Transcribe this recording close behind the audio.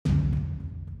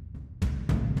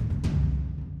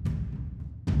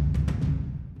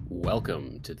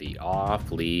Welcome to the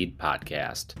Off Lead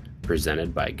Podcast,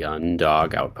 presented by Gun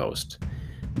Dog Outpost.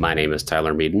 My name is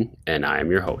Tyler Meaden, and I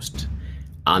am your host.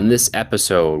 On this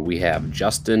episode, we have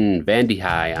Justin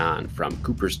Vandehei on from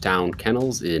Cooperstown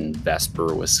Kennels in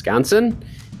Vesper, Wisconsin,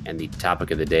 and the topic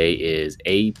of the day is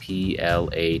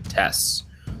APLA tests.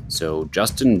 So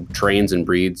Justin trains and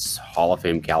breeds Hall of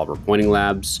Fame caliber pointing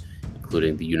labs,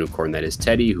 including the unicorn that is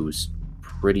Teddy, who's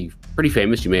pretty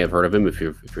famous. You may have heard of him if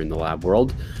you're in the lab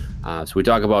world. So we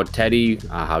talk about Teddy,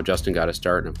 how Justin got a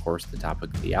start, and of course the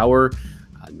topic of the hour,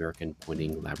 American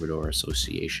Pointing Labrador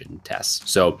Association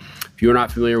tests. So if you're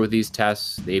not familiar with these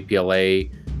tests, the APLA,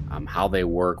 how they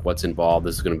work, what's involved,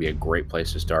 this is going to be a great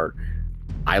place to start.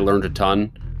 I learned a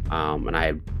ton, and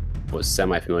I was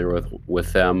semi-familiar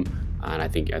with them, and I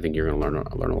think you're going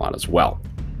to learn a lot as well.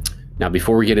 Now,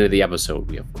 before we get into the episode,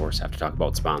 we of course have to talk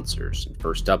about sponsors. And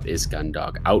first up is Gun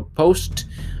Dog Outpost.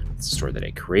 It's a store that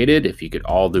I created. If you could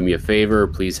all do me a favor,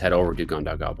 please head over to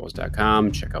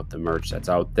gundogoutpost.com. Check out the merch that's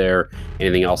out there.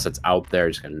 Anything else that's out there,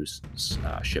 just got a new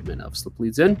shipment of slip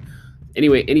leads in.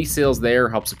 Anyway, any sales there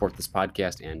help support this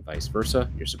podcast and vice versa.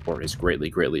 Your support is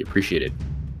greatly appreciated.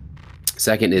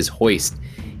 Second is Hoist,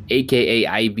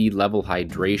 aka IV level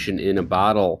hydration in a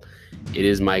bottle. It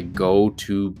is my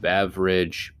go-to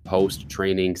beverage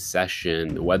post-training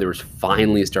session. The weather is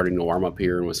finally starting to warm up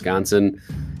here in Wisconsin,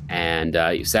 and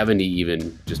 70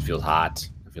 even just feels hot.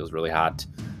 It feels really hot.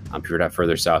 If you're not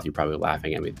further south, you're probably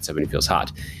laughing at me that 70 feels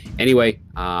hot. Anyway,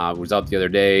 I was out the other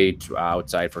day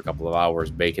outside for a couple of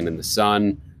hours baking in the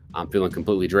sun. I'm feeling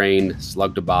completely drained.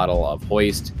 Slugged a bottle of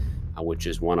Hoist, which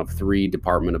is one of 3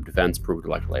 Department of Defense approved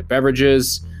electrolyte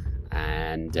beverages,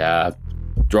 and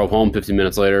drove home 15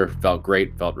 minutes later, felt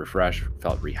great, felt refreshed,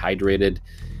 felt rehydrated.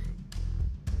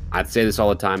 I say this all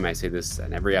the time. I say this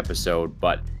in every episode,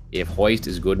 but if Hoist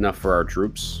is good enough for our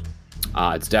troops,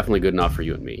 it's definitely good enough for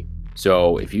you and me.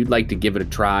 So if you'd like to give it a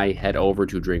try, head over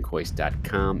to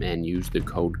drinkhoist.com and use the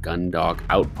code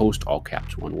GUNDOGOUTPOST, all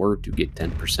caps, one word, to get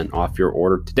 10% off your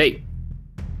order today.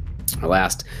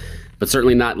 Last, but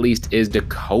certainly not least, is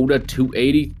Dakota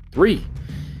 283.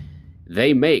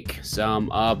 They make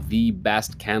some of the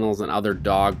best kennels and other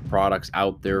dog products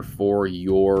out there for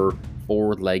your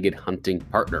four-legged hunting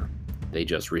partner. They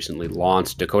just recently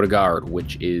launched Dakota Guard,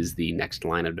 which is the next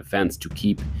line of defense to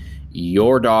keep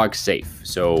your dog safe.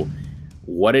 So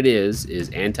what it is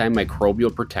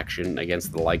antimicrobial protection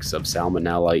against the likes of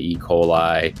Salmonella, E.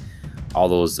 coli, all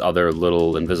those other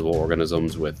little invisible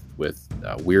organisms with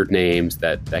weird names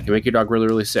that can make your dog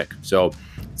really sick. So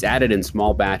it's added in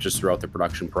small batches throughout the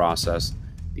production process.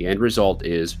 The end result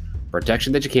is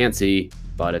protection that you can't see,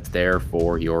 but it's there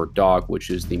for your dog, which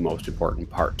is the most important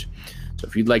part. So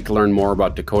if you'd like to learn more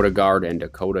about Dakota Guard and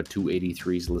Dakota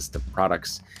 283's list of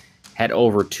products, head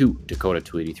over to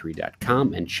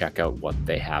dakota283.com and check out what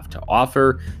they have to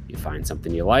offer. If you find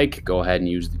something you like, go ahead and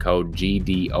use the code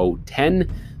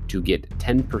GDO10 to get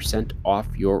 10% off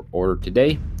your order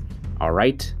today. All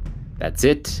right, that's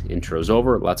it. Intro's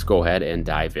over. Let's go ahead and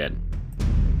dive in.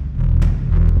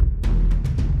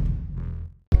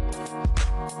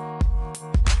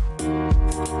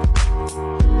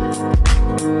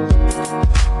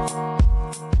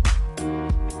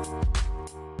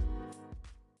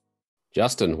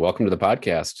 Justin, welcome to the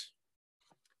podcast.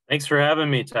 Thanks for having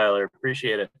me, Tyler.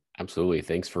 Appreciate it. Absolutely.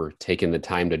 Thanks for taking the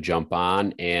time to jump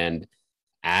on. And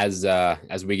as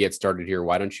we get started here,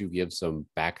 why don't you give some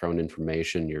background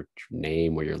information, your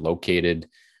name, where you're located,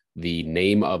 the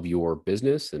name of your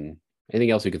business, and anything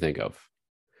else you can think of?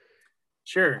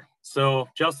 Sure. So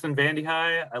Justin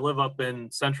Vandehei, I live up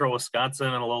in central Wisconsin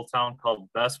in a little town called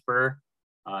Vesper,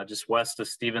 just west of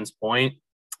Stevens Point.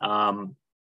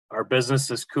 Our business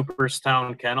is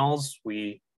Cooperstown Kennels.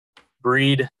 We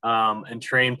breed and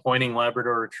train pointing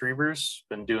Labrador retrievers.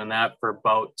 Been doing that for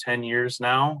about 10 years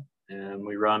now. And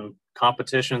we run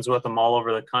competitions with them all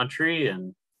over the country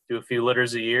and do a few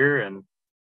litters a year and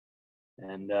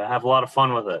have a lot of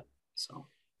fun with it. So, all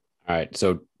right.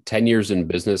 So 10 years in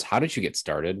business, how did you get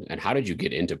started and how did you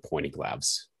get into pointing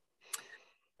labs?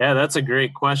 Yeah, that's a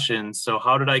great question. So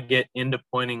how did I get into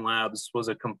pointing labs? Was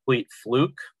a complete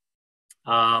fluke.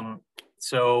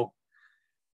 So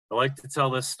I like to tell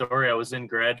this story. I was in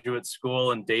graduate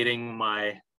school and dating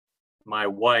my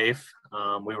wife.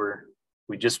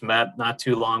 We just met not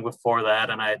too long before that.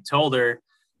 And I had told her,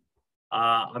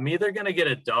 I'm either going to get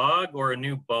a dog or a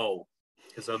new bow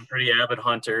because I'm a pretty avid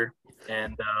hunter.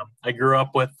 And I grew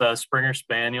up with Springer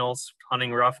Spaniels,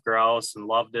 hunting rough grouse, and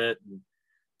loved it.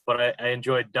 But I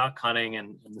enjoyed duck hunting,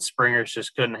 and the Springers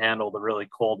just couldn't handle the really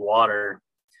cold water.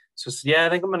 So I said, yeah, I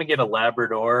think I'm going to get a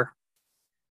Labrador.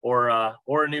 or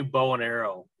a new bow and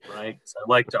arrow, right? 'Cause I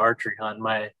like to archery hunt.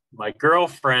 My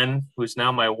girlfriend, who's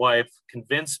now my wife,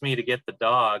 convinced me to get the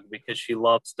dog because she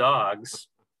loves dogs.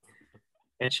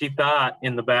 And she thought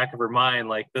in the back of her mind,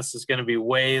 like, this is going to be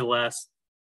way less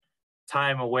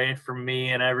time away from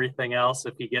me and everything else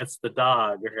if he gets the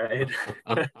dog, right?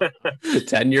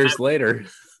 10 years later.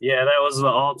 Yeah, that was the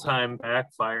all-time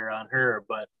backfire on her.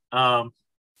 But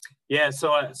yeah,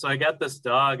 so I got this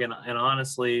dog, and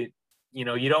honestly, you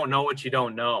know, you don't know what you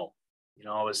don't know. You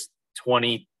know, I was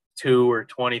 22 or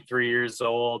 23 years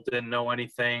old, didn't know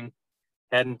anything,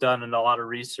 hadn't done a lot of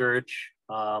research.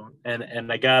 And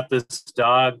I got this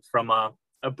dog from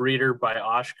a breeder by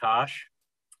Oshkosh.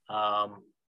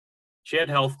 She had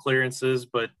health clearances,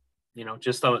 but you know,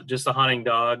 just a hunting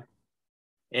dog.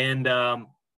 And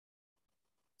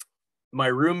my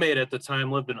roommate at the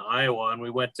time lived in Iowa, and we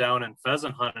went down and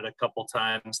pheasant hunted a couple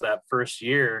times that first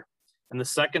year. And the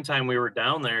second time we were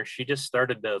down there, she just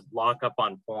started to lock up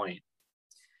on point.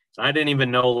 I didn't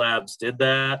even know labs did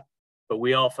that, but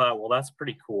we all thought, well, that's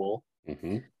pretty cool.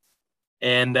 Mm-hmm.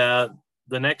 And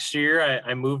the next year,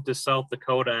 I moved to South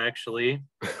Dakota, actually.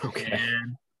 Okay.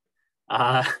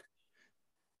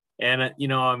 And you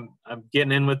know, I'm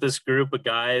getting in with this group of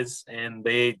guys, and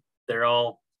they're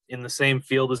all in the same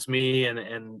field as me,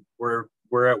 and we're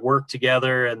at work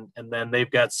together, and then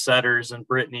they've got setters and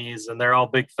Brittany's, and they're all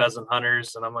big pheasant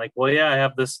hunters. And I'm like, well, yeah, I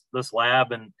have this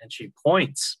lab, and she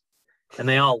points, and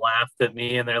they all laughed at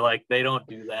me, and they're like, they don't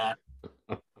do that.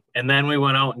 And then we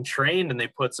went out and trained, and they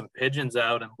put some pigeons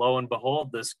out, and lo and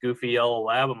behold, this goofy yellow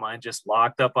lab of mine just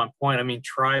locked up on point. I mean,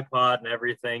 tripod and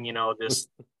everything, you know, just,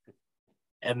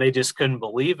 and they just couldn't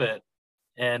believe it.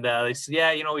 And they said,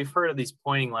 yeah, you know, we've heard of these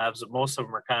pointing labs, but most of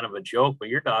them are kind of a joke, but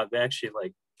your dog actually,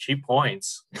 like, she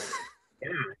points. Like, yeah,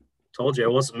 I told you I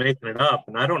wasn't making it up.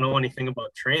 And I don't know anything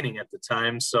about training at the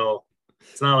time, so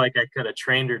it's not like I could have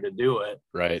trained her to do it.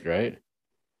 Right.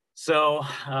 So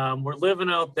we're living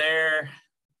out there.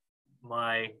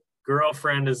 My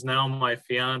girlfriend is now my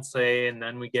fiance, and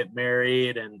then we get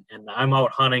married, and I'm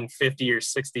out hunting 50 or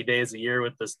 60 days a year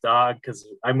with this dog because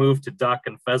I moved to duck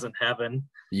and pheasant heaven.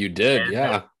 You did, and,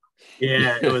 yeah.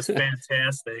 Yeah, it was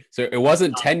fantastic. So it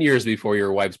wasn't 10 years before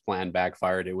your wife's plan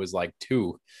backfired. It was like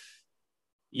 2.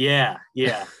 Yeah.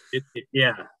 Yeah.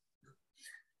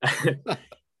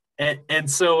 And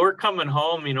so we're coming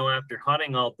home, you know, after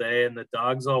hunting all day, and the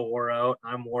dog's all wore out,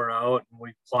 and I'm wore out, and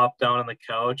we plop down on the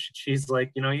couch. And she's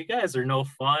like, you know, you guys are no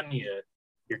fun.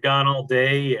 You're gone all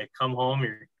day. You come home,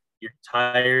 you're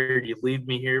tired. You leave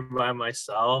me here by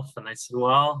myself. And I said,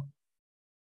 well,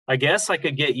 I guess I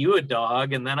could get you a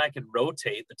dog, and then I could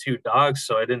rotate the 2 dogs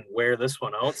so I didn't wear this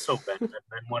one out so bad. And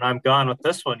then when I'm gone with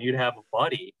this one, you'd have a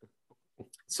buddy.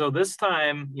 So this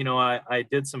time, you know, I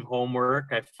did some homework.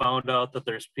 I found out that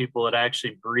there's people that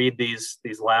actually breed these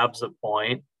labs at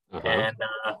point. Uh-huh. And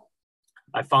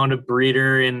I found a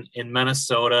breeder in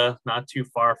Minnesota, not too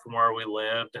far from where we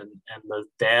lived. And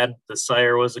the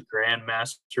sire was a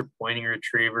grandmaster pointing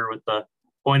retriever with the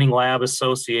Pointing Lab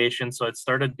Association. So I'd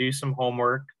started to do some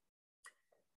homework.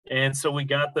 And so we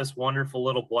got this wonderful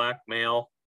little black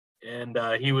male, and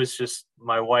he was just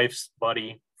my wife's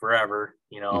buddy forever,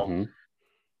 you know. Mm-hmm.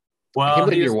 Well, I can't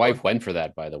believe your wife went for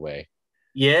that, by the way.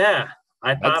 Yeah,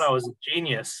 I thought I was a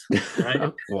genius.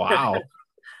 Right? Wow.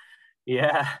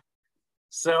 Yeah.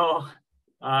 So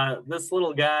this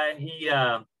little guy, he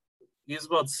was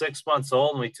about 6 months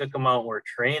old, and we took him out and we're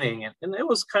training, and it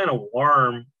was kind of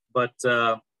warm, but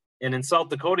and in South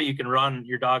Dakota, you can run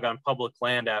your dog on public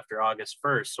land after August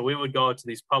 1st. So we would go to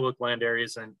these public land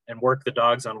areas and work the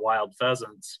dogs on wild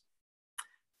pheasants.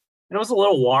 And it was a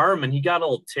little warm, and he got a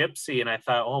little tipsy, and I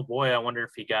thought, oh boy, I wonder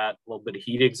if he got a little bit of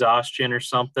heat exhaustion or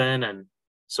something. And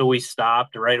so we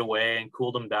stopped right away and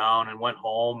cooled him down and went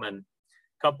home. And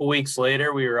a couple weeks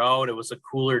later, we were out. It was a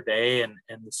cooler day, and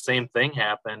the same thing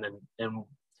happened. And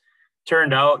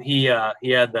turned out he had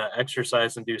the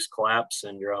exercise-induced collapse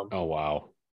syndrome. Oh, wow.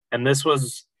 And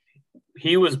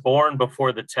he was born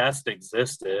before the test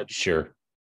existed. Sure.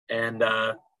 And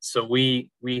so we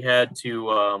had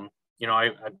to, you know,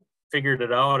 I figured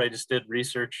it out. I just did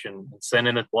research and sent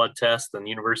in a blood test, and the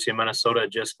University of Minnesota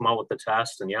had just come out with the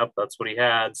test, and yep, that's what he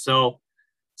had. So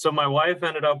my wife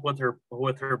ended up with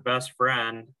her best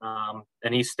friend,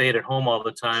 and he stayed at home all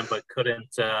the time, but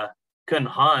couldn't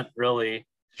hunt really.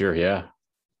 Sure, yeah.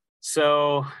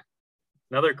 So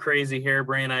another crazy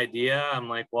harebrained idea. I'm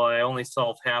like, well, I only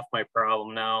solved half my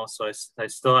problem now, so I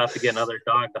still have to get another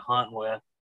dog to hunt with.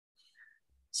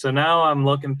 So now I'm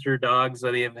looking through dogs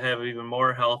that have even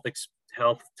more health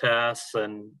tests,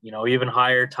 and, you know, even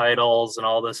higher titles and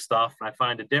all this stuff. And I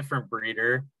find a different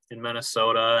breeder in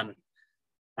Minnesota, and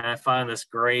and I found this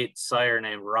great sire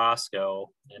named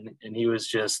Roscoe, and he was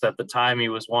just, at the time, he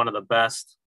was one of the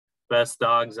best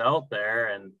dogs out there.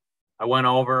 And I went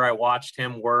over, I watched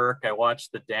him work, I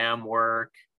watched the dam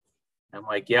work. I'm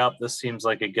like, yep, this seems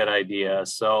like a good idea.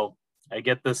 So I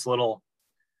get this little,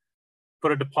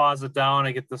 put a deposit down,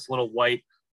 I get this little white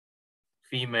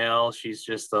female. She's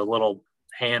just a little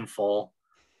handful.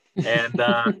 And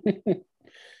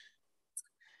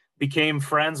became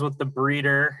friends with the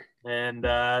breeder. And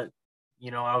I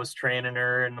was training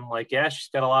her, and I'm like, yeah, she's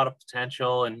got a lot of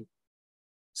potential. And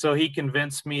so he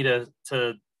convinced me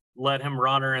to let him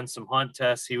run her in some hunt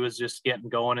tests. He was just getting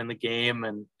going in the game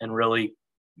and really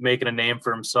making a name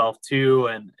for himself too.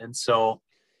 And so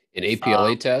in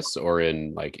APLA tests or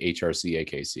in like HRC,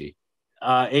 AKC?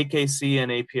 AKC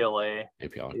and APLA.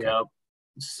 APLA. Okay. Yep.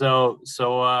 So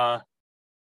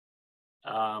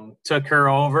took her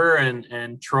over,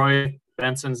 and Troy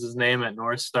Benson's his name at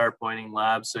North Star Pointing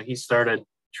Lab. So he started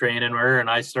training her, and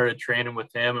I started training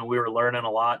with him, and we were learning a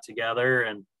lot together.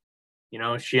 And,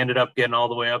 she ended up getting all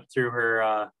the way up through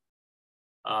her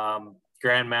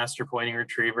Grandmaster Pointing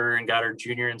Retriever, and got her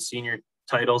junior and senior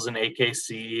titles in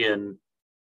AKC. And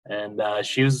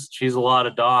she's a lot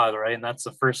of dog, right? And that's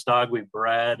the first dog we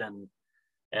bred. And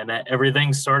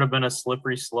everything's sort of been a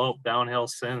slippery slope downhill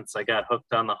since. I got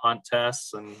hooked on the hunt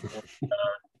tests, and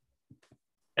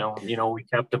we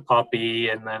kept a puppy,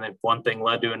 and then one thing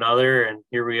led to another, and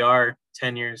here we are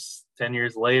 10 years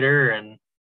later, and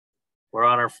we're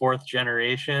on our 4th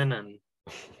generation. And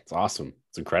it's awesome.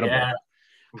 It's incredible. Yeah.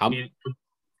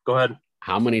 Go ahead.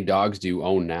 How many dogs do you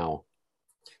own now?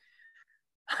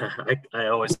 I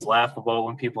always laugh about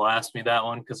when people ask me that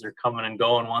one, because they're coming and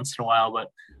going once in a while, but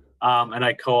and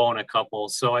I co-own a couple.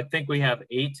 So I think we have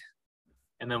 8,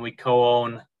 and then we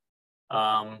co-own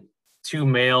 2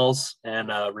 males and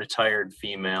a retired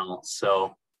female.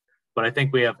 So, but I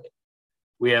think we have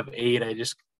 8. I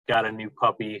just got a new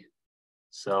puppy.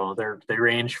 So they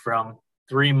range from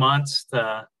 3 months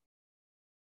to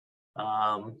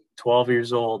 12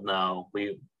 years old now.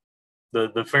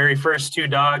 The very first 2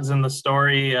 dogs in the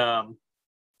story,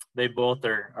 they both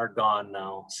are gone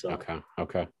now. So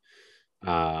okay.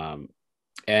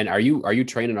 And are you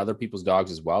training other people's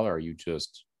dogs as well, or are you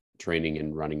just training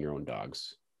and running your own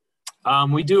dogs?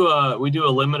 We do a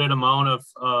limited amount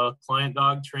of client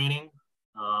dog training.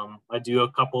 I do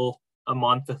a couple a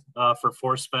month for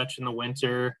force fetch in the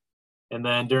winter, and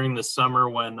then during the summer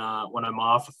when I'm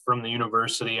off from the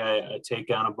university, I take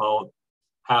on about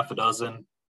half a dozen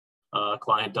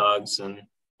client dogs, and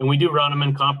we do run them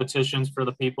in competitions for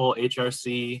the people,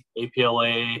 HRC,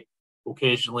 APLA,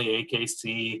 occasionally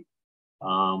AKC.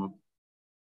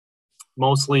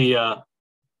 Mostly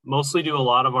do a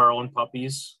lot of our own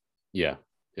puppies. Yeah.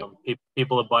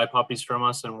 People that buy puppies from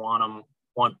us and want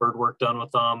bird work done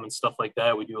with them and stuff like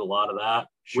that. We do a lot of that,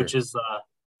 sure. Which is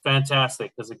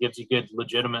fantastic, because it gives you good,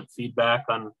 legitimate feedback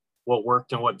on what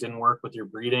worked and what didn't work with your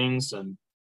breedings, and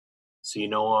so you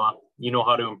know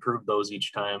how to improve those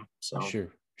each time. So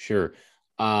sure.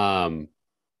 And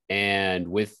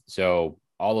so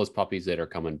all those puppies that are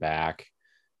coming back,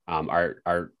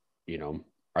 are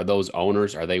those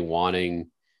owners, are they wanting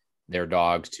their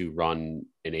dogs to run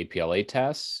in APLA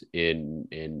tests,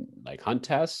 in like hunt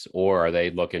tests, or are they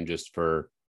looking just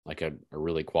for like a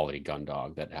really quality gun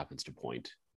dog that happens to point?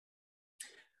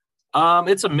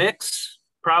 It's a mix.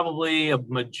 Probably a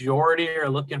majority are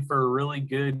looking for a really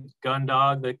good gun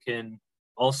dog that can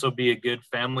also be a good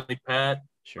family pet.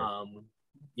 Sure.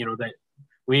 That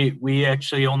we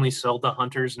actually only sell to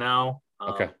hunters now,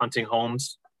 hunting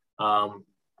homes,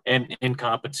 and in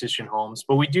competition homes.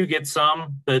 But we do get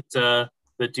some that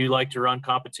do like to run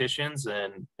competitions,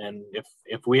 and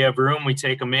if we have room, we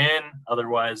take them in.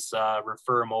 Otherwise,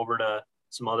 refer them over to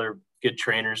some other good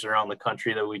trainers around the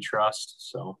country that we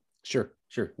trust. So sure.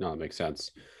 No, that makes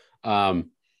sense. And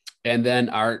then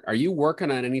are you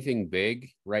working on anything big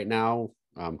right now,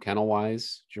 kennel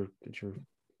wise,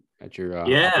 at your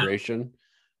operation?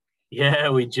 Yeah,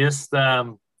 we just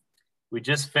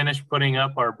finished putting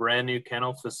up our brand new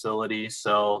kennel facility.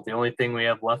 So the only thing we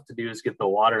have left to do is get the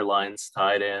water lines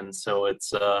tied in. So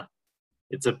it's a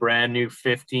brand new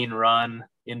 15-run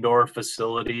indoor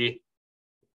facility.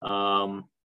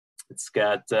 It's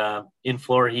got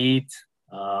in-floor heat.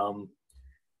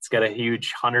 It's got a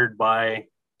huge 100 by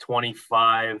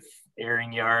 25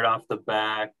 airing yard off the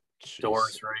back. Jeez.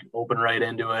 Doors open right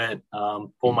into it.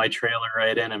 Pull my trailer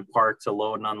right in and park to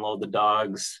load and unload the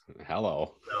dogs.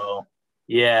 Hello. So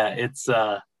yeah, it's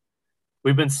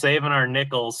we've been saving our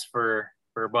nickels for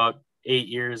about 8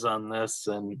 years on this,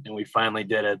 and we finally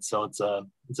did it. So it's a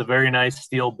very nice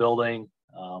steel building.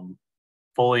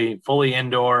 fully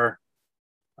indoor.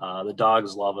 The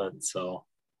dogs love it. So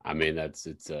I mean,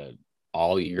 it's a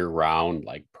all year round,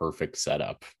 like perfect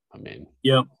setup. I mean,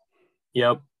 yep,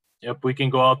 yep, yep. We can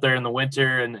go out there in the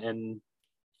winter and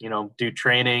do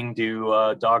training,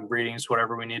 do dog breedings,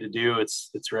 whatever we need to do.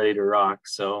 It's ready to rock.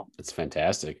 So it's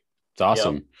fantastic. It's yep.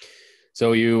 awesome.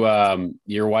 So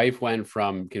your wife went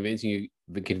from convincing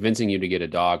you to get a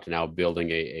dog to now building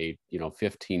a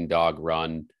 15 dog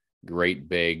run, great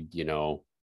big,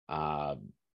 uh,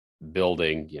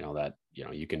 building, that,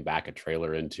 you can back a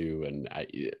trailer into. And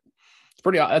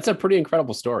that's a pretty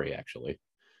incredible story, actually.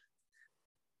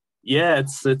 Yeah,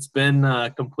 it's been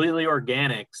completely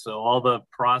organic. So all the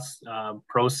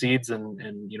proceeds and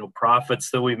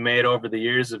profits that we've made over the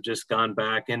years have just gone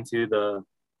back into the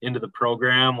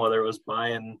program, whether it was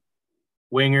buying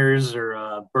wingers or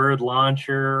a bird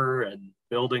launcher and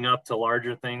building up to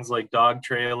larger things like dog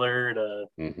trailer to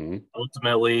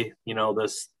ultimately,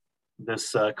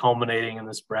 this culminating in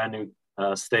this brand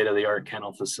new state of the art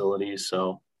kennel facility.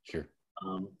 So Sure.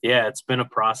 Yeah, it's been a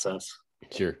process.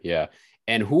 Sure. Yeah.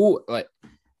 And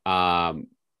um,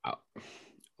 uh,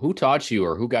 who taught you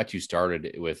or who got you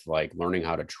started with like learning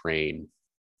how to train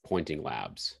pointing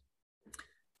labs?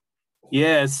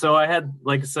 Yeah, so I had,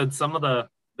 like I said, some of the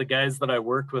guys that I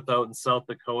worked with out in South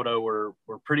Dakota were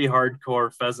pretty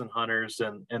hardcore pheasant hunters,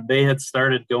 and they had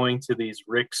started going to these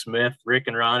Rick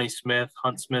and Ronnie Smith,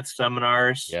 Hunt Smith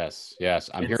seminars. Yes,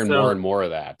 yes. I'm And hearing more so, and more of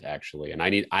that actually. And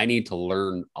I need to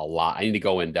learn a lot. I need to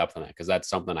go in depth on that because that's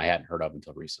something I hadn't heard of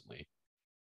until recently.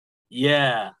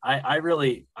 yeah, I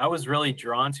was really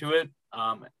drawn to it.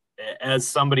 As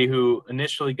somebody who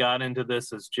initially got into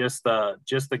this as just a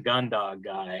gun dog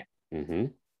guy.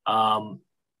 Mm-hmm. Um,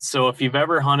 so if you've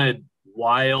ever hunted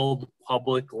wild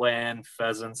public land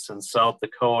pheasants in South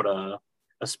Dakota,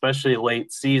 especially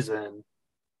late season,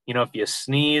 if you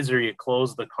sneeze or you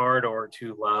close the car door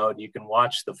too loud, you can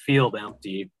watch the field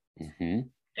empty. Mm-hmm.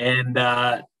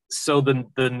 And so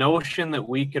the notion that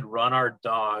we could run our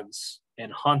dogs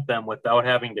and hunt them without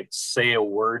having to say a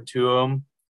word to them,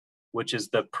 which is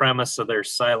the premise of their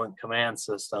silent command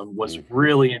system, was Mm-hmm.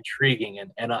 really intriguing.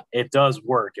 And it does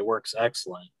work. It works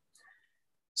excellent.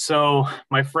 So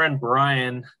my friend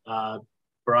Brian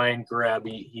Greb,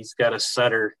 he's got a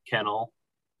setter kennel.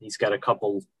 He's got a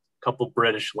couple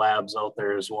British labs out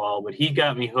there as well. But he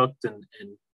got me hooked and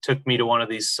took me to one of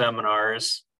these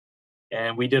seminars,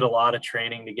 and we did a lot of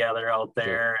training together out Sure.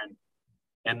 there.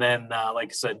 And then, like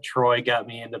I said, Troy got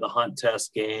me into the hunt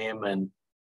test game,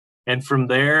 and from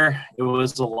there it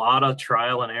was a lot of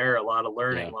trial and error, a lot of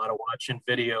learning, Yeah. a lot of watching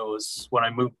videos. When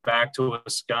I moved back to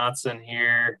Wisconsin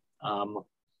here,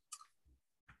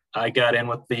 I got in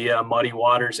with the Muddy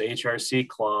Waters HRC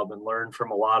Club and learned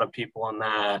from a lot of people in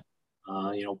that.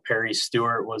 Perry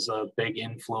Stewart was a big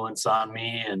influence on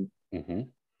me. And,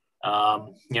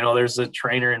 Mm-hmm. there's a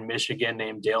trainer in Michigan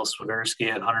named Dale Swiderski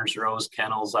at Hunter's Rose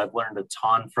Kennels. I've learned a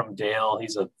ton from Dale.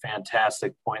 He's a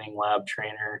fantastic pointing lab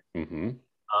trainer. Mm-hmm.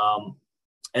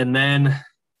 And then,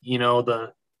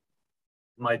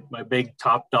 my big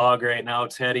top dog right now,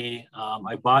 Teddy.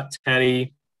 I bought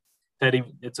Teddy.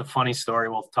 It's a funny story.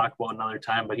 We'll talk about another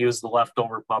time, but he was the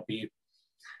leftover puppy.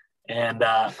 And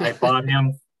I bought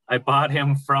him. I bought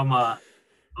him from a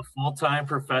full-time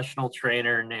professional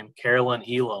trainer named Carolyn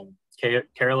Elam.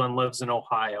 Carolyn lives in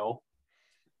Ohio.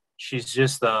 She's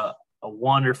just a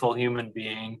wonderful human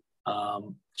being,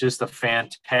 just a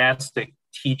fantastic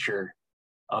teacher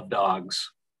of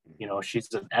dogs.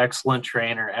 She's an excellent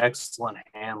trainer, excellent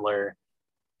handler.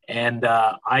 And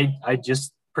I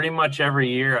just pretty much every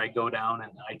year I go down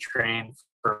and I train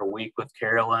for a week with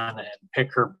Carolyn and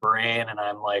pick her brain. And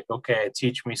I'm like, okay,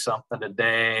 teach me something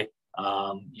today.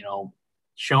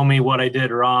 Show me what I did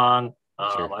wrong.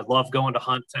 Sure. I love going to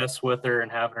hunt tests with her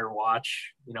and having her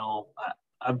watch.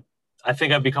 I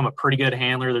think I've become a pretty good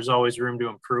handler. There's always room to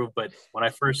improve. But when I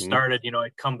first Mm-hmm. started,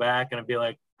 I'd come back and I'd be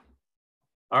like,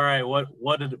 all right,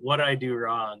 what did I do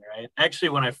wrong? Right. Actually,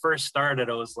 when I first started,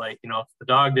 I was like, if the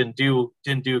dog didn't do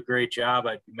a great job,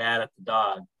 I'd be mad at the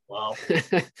dog. Well,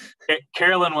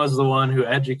 Carolyn was the one who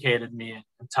educated me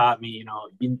and taught me,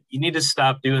 you need to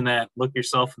stop doing that. Look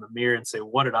yourself in the mirror and say,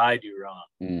 what did I do wrong?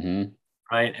 Mm-hmm.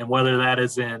 Right. And whether that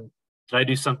is did I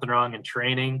do something wrong in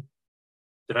training?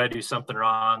 Did I do something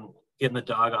wrong getting the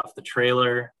dog off the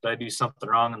trailer? Did I do something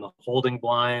wrong in the holding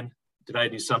blind? Did I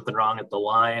do something wrong at the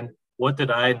line? What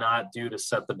did I not do to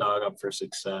set the dog up for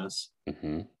success?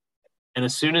 Mm-hmm. And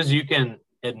as soon as you can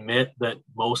admit that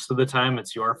most of the time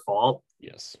it's your fault,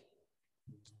 Yes.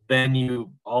 then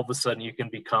all of a sudden you can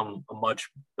become a much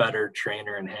better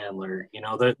trainer and handler.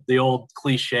 The old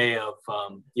cliche of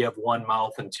you have one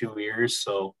mouth and two ears.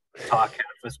 So talk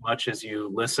half as much as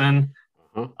you listen.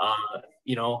 Uh-huh.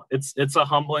 It's a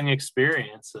humbling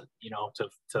experience,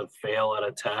 to fail at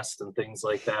a test and things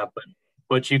like that.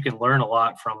 But you can learn a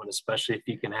lot from it, especially if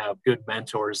you can have good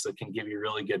mentors that can give you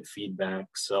really good feedback.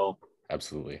 So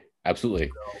Absolutely.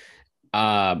 Absolutely.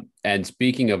 And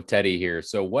speaking of Teddy here,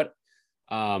 so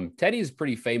Teddy's a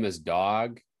pretty famous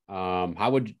dog. How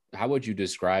would you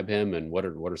describe him, and what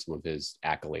are some of his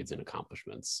accolades and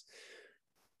accomplishments?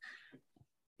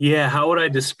 yeah, how would I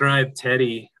describe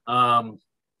Teddy?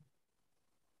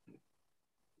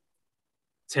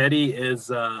 Teddy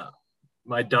is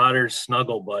my daughter's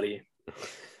snuggle buddy,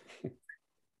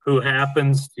 who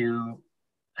happens to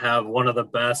have one of the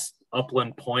best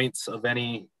upland points of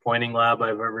any pointing lab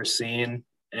I've ever seen,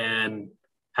 and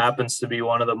happens to be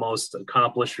one of the most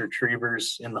accomplished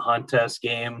retrievers in the hunt test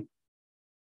game,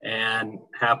 and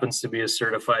happens to be a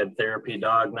certified therapy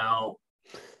dog now.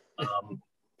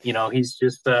 He's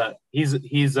just he's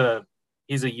a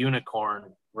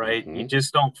unicorn, right? Mm-hmm. You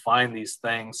just don't find these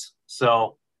things.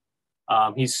 So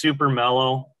he's super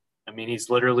mellow. I mean, he's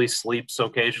literally sleeps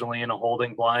occasionally in a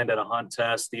holding blind at a hunt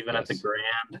test, even at the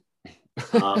Grand.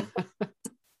 Um,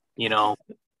 you know,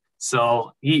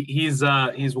 so he's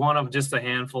one of just a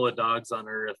handful of dogs on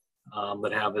earth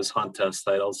that have his hunt test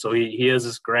title. So he has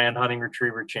his Grand Hunting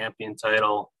Retriever Champion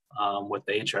title with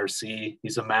the HRC.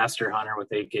 He's a master hunter with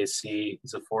AKC.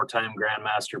 He's a 4-time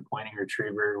Grandmaster Pointing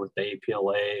Retriever with the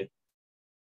APLA.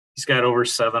 He's got over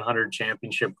 700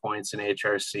 championship points in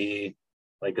HRC.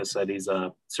 Like I said, he's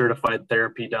a certified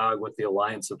therapy dog with the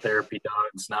Alliance of Therapy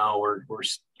Dogs. Now we're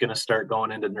going to start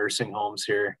going into nursing homes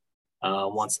here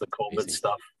once the COVID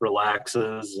stuff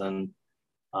relaxes, and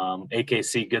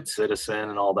AKC Good Citizen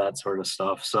and all that sort of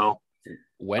stuff. So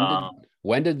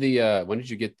when did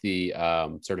you get the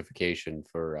certification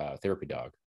for therapy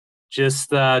dog? Just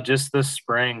this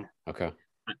spring. Okay.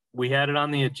 We had it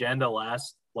on the agenda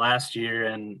last year,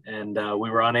 and we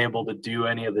were unable to do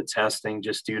any of the testing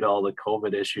just due to all the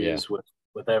COVID issues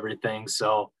with everything.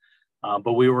 So,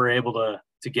 but we were able to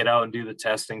get out and do the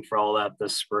testing for all that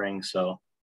this spring. So,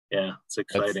 yeah, it's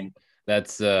exciting.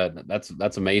 That's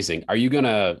amazing. Are you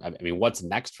gonna? I mean, what's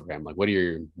next for him? Like,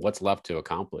 what's left to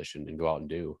accomplish and go out and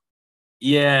do?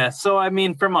 Yeah, so I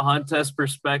mean, from a hunt test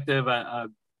perspective,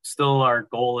 still our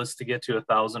goal is to get to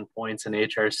 1,000 points in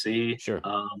HRC. Sure.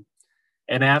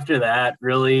 And after that,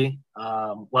 really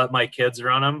let my kids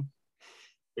run them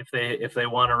if they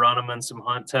want to run them in some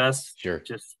hunt tests. Sure.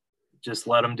 Just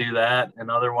let them do that,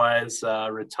 and otherwise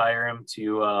retire him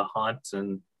to hunt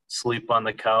and sleep on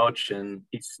the couch. And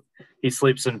he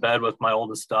sleeps in bed with my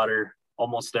oldest daughter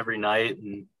almost every night,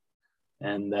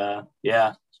 and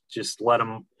yeah, just let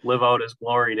him live out his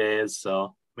glory days. So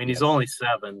I mean, he's only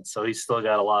 7, so he's still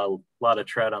got a lot of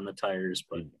tread on the tires,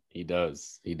 but he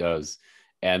does.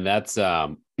 And that's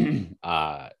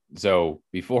so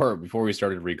before we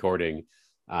started recording,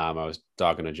 I was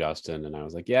talking to Justin, and I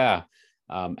was like, yeah,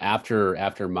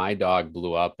 after my dog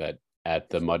blew up at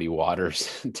the Muddy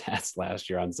Waters test last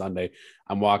year on Sunday,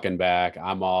 I'm walking back,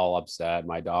 I'm all upset.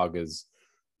 My dog is,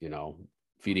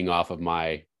 feeding off of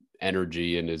my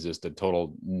energy and is just a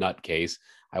total nutcase.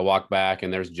 I walk back,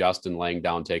 and there's Justin laying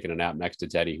down taking a nap next to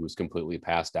Teddy, who's completely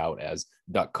passed out as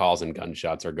duck calls and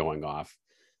gunshots are going off.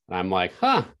 And I'm like,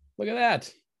 look at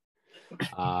that.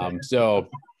 So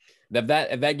if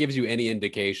that gives you any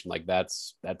indication, like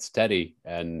that's Teddy.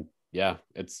 And yeah,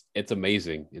 it's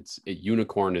amazing.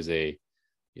 Unicorn is a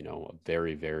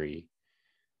very, very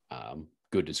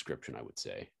good description, I would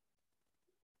say.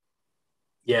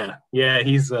 Yeah.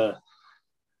 He's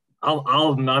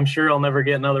I'm sure I'll never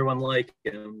get another one like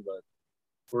him, but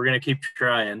we're gonna keep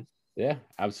trying. Yeah,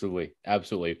 absolutely.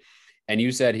 And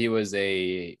you said he was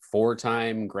a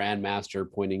 4-time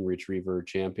Grandmaster Pointing Retriever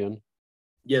champion?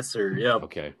 Yes, sir. Yeah.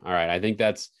 Okay. All right. I think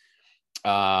that's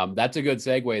a good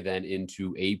segue then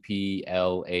into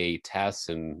APLA tests,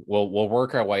 and we'll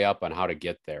work our way up on how to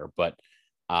get there. But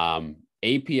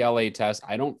APLA tests,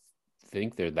 I don't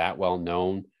think they're that well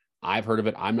known. I've heard of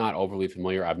it. I'm not overly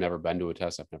familiar. I've never been to a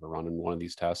test. I've never run in one of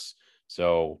these tests.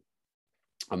 So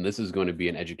this is going to be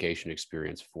an education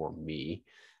experience for me.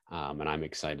 And I'm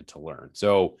excited to learn.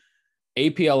 So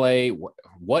APLA,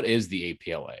 what is the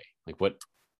APLA? Like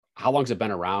how long has it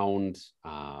been around?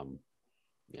 What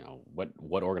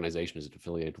organization is it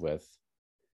affiliated with?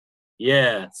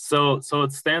 Yeah. So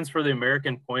it stands for the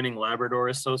American Pointing Labrador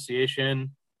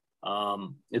Association.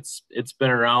 It's been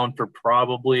around for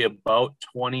probably about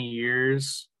 20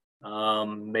 years,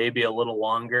 maybe a little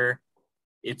longer.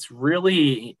 It's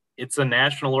a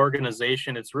national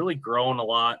organization. It's really grown a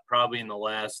lot, probably in the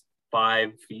last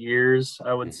 5 years,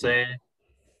 I would say.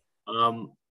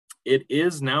 It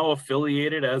is now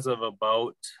affiliated as of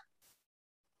about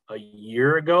a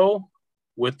year ago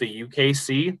with the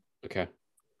UKC. Okay.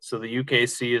 So the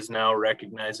UKC is now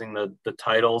recognizing the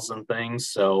titles and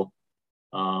things.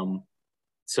 Um,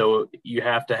 so you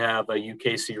have to have a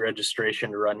UKC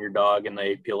registration to run your dog in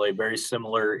the APLA, very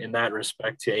similar in that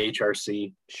respect to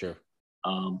HRC. Sure.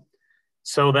 Um,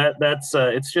 so that's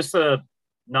it's just a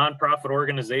nonprofit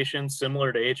organization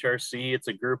similar to HRC. It's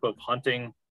a group of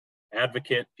hunting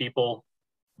advocate people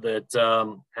that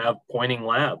have pointing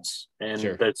labs and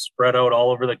Sure. that spread out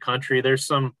all over the country. There's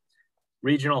some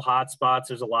regional hotspots.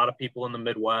 There's a lot of people in the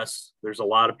Midwest. There's a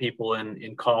lot of people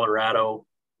in Colorado.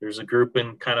 There's a group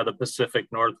in kind of the Pacific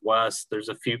Northwest. There's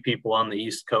a few people on the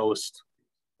East Coast,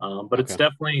 but it's Okay.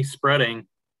 definitely spreading.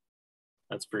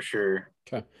 That's for sure.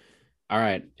 Okay. All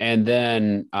right. And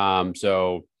then,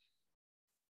 so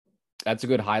that's a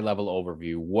good high level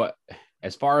overview. What,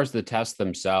 as far as the tests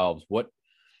themselves, what,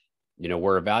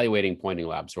 we're evaluating pointing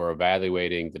labs. So we're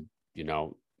evaluating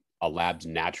a lab's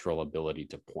natural ability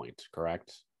to point,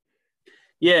 correct?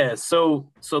 Yeah.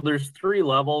 So there's three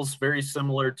levels, very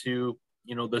similar to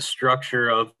the structure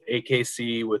of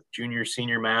AKC with junior,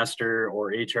 senior, master,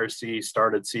 or HRC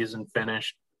started, season,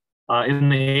 finished. In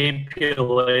the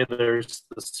APLA, there's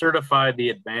the certified, the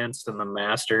advanced, and the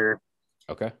master.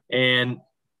 Okay. And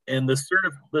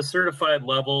the certified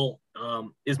level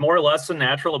is more or less a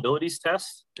natural abilities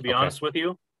test, to be honest with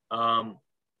you.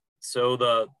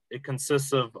 So it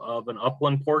consists of an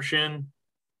upland portion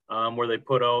where they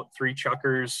put out 3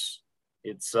 chuckers.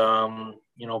 It's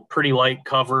pretty light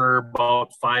cover,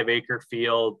 about 5-acre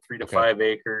field, 3 to 5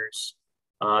 acres.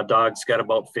 Dog's got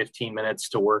about 15 minutes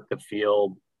to work the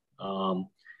field.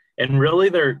 And really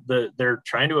they're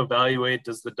trying to evaluate,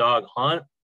 does the dog hunt?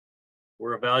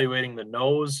 We're evaluating the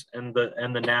nose and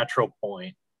the natural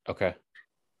point. Okay.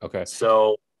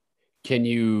 So can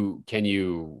you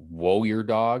whoa your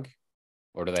dog,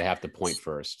 or do they have to point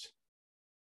first?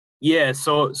 Yeah,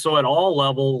 so at all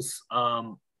levels,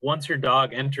 once your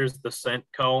dog enters the scent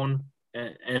cone,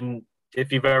 and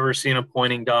if you've ever seen a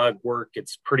pointing dog work,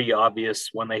 it's pretty obvious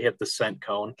when they hit the scent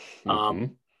cone.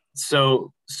 Mm-hmm.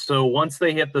 So once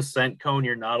they hit the scent cone,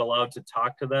 you're not allowed to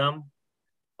talk to them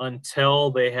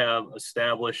until they have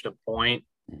established a point,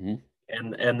 mm-hmm.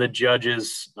 and the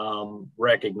judges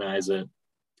recognize it.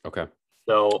 Okay.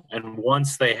 So, and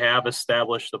once they have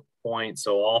established the point,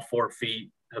 so all 4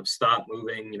 feet have stopped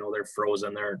moving, they're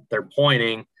frozen, they're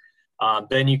pointing,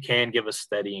 then you can give a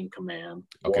steadying command,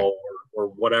 whoa, or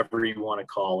whatever you want to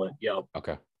call it. Yep.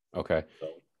 Okay. So,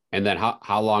 and then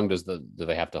how long do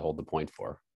they have to hold the point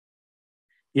for?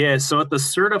 Yeah, so at the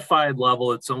certified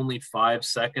level, it's only 5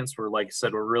 seconds. We're, like I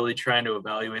said, we're really trying to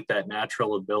evaluate that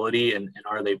natural ability and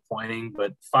are they pointing,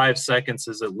 but 5 seconds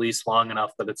is at least long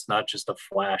enough that it's not just a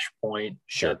flash point,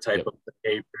 that type of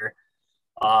behavior.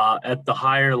 At the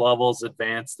higher levels,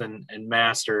 advanced and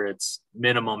master, it's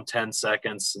minimum 10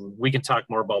 seconds. And we can talk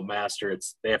more about master.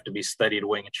 They have to be steadied,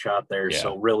 wing and shot there. Yeah.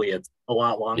 So really it's a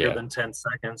lot longer than 10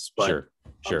 seconds, but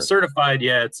sure. Certified,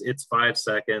 it's 5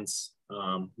 seconds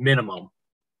minimum.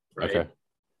 Right? Okay.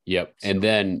 Yep. So, and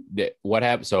then what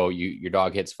happens? So your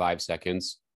dog hits 5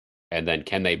 seconds, and then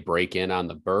can they break in on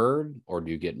the bird, or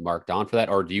do you get marked on for that?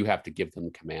 Or do you have to give them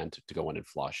the command to go in and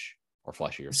flush, or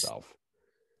flush it yourself?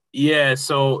 Yeah.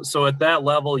 So at that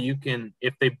level, you can,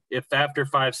 if after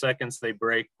 5 seconds they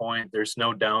break point, there's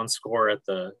no down score at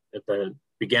the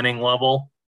beginning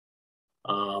level.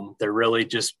 They're really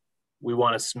just, we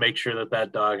want to make sure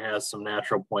that dog has some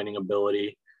natural pointing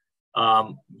ability.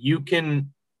 You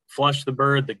can flush the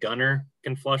bird, the gunner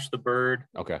can flush the bird.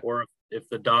 Okay. Or if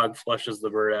the dog flushes the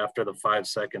bird after the 5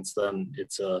 seconds, then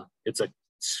it's a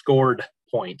scored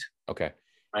point. Okay.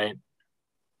 Right.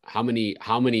 How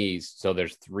many, so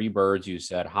there's 3 birds you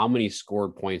said, how many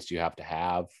scored points do you have to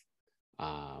have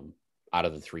out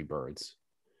of the 3 birds?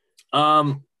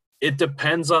 It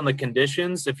depends on the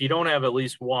conditions. If you don't have at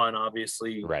least one,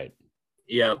 obviously, right.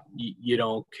 Yeah, you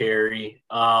don't carry.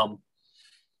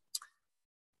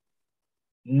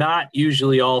 Not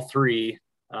usually all 3.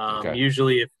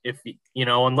 Usually if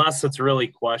unless it's really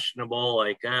questionable,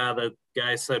 like the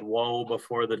guy said whoa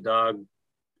before the dog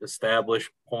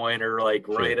established point, or like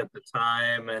right at the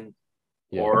time, and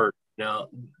or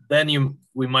then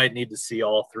we might need to see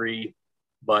all 3,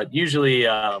 but usually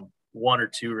 1 or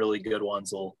 2 really good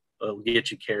ones will get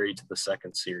you carried to the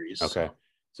second series. Okay.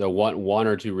 So one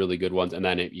or 2 really good ones, and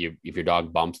then if your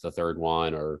dog bumps the 3rd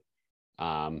one, or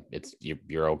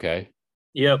you're okay.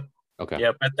 Yep. Okay.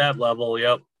 Yep. At that level.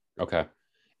 Yep. Okay.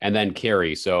 And then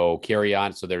carry. So carry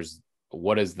on. So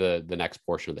what is the next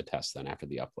portion of the test then after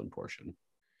the upland portion?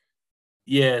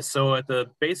 Yeah, so at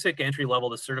the basic entry level,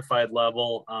 the certified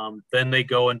level, then they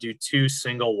go and do 2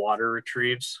 single water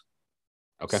retrieves.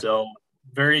 Okay. So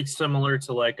very similar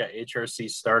to like a HRC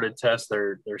started test.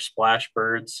 They're splash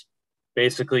birds.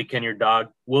 Basically,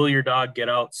 will your dog get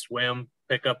out, swim,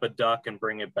 pick up a duck, and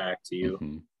bring it back to you?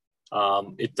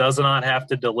 Mm-hmm. It does not have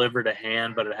to deliver to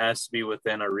hand, but it has to be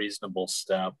within a reasonable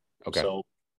step. Okay. So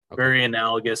Okay. very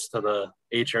analogous to the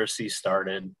HRC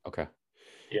started. Okay.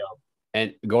 Yeah.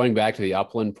 And going back to the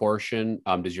upland portion,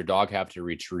 does your dog have to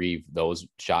retrieve those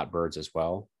shot birds as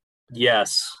well?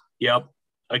 Yes. Yep.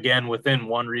 Again, within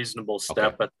one reasonable Okay.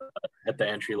 step at the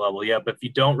entry level. Yep. If you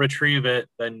don't retrieve it,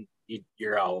 then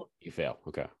you're out. You fail.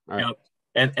 Okay. All right.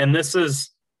 Yep. And this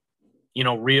is,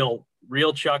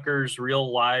 real chuckers,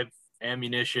 real live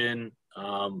ammunition.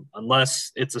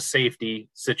 Unless it's a safety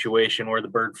situation where the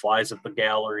bird flies at the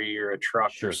gallery or a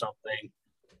truck or Sure. something,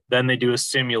 then they do a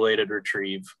simulated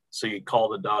retrieve. So you call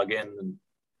the dog in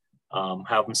and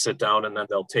have them sit down, and then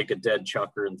they'll take a dead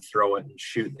chucker and throw it and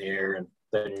shoot in the air, and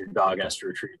then your dog has to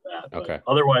retrieve that. Okay.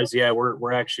 But otherwise, yeah,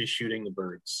 we're actually shooting the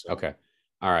birds. So. Okay.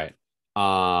 All right.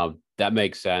 That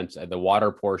makes sense. The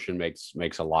water portion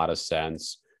makes a lot of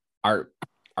sense. Are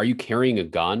you carrying a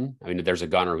gun? I mean, there's a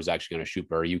gunner who's actually going to shoot,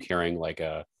 but are you carrying like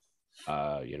a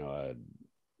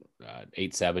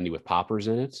 870 with poppers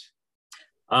in it?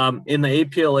 In the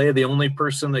APLA, the only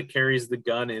person that carries the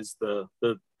gun is the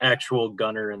actual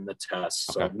gunner in the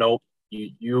test. So Okay. nope,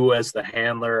 you as the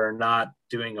handler are not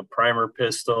doing a primer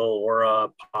pistol or a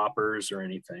poppers or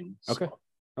anything. Okay. So.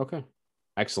 Okay.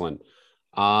 Excellent.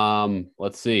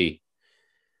 Let's see.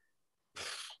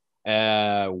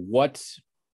 What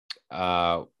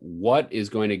is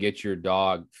going to get your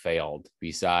dog failed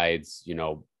besides,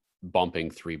 bumping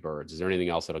 3 birds? Is there anything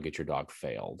else that'll get your dog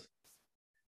failed?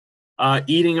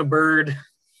 Eating a bird.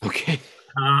 Okay.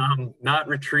 Not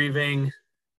retrieving,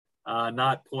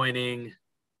 not pointing,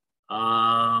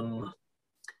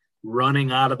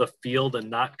 running out of the field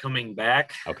and not coming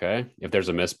back. Okay. If there's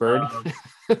a missed bird.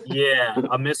 Yeah,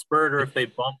 a missed bird, or if they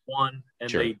bump one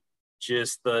and Sure. they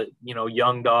just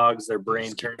young dogs, their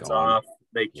brain turns off,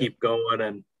 they keep going,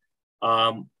 and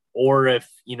or if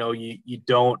you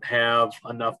don't have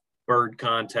enough bird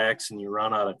contacts and you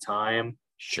run out of time.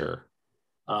 Sure.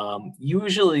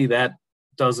 Usually that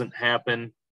doesn't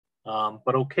happen,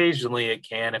 but occasionally it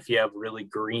can if you have really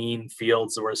green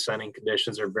fields where sending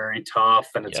conditions are very tough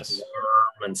and it's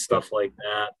warm and stuff like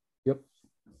that. Yep.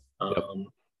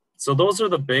 So those are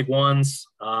the big ones.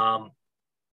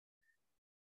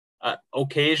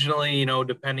 Occasionally,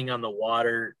 depending on the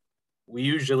water, we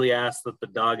usually ask that the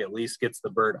dog at least gets the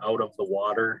bird out of the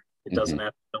water. It doesn't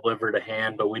have to deliver to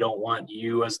hand, but we don't want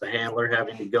you as the handler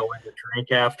having to go in to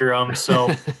drink after them.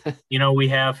 So, we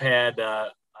have had,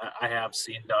 I have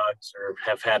seen dogs or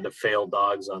have had to fail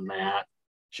dogs on that.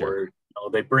 Sure. Where,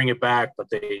 they bring it back, but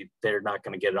they're not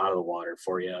going to get it out of the water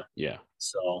for you. Yeah.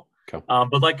 So, okay.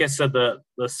 But like I said, the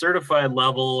certified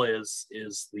level is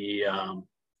the,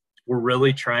 we're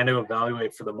really trying to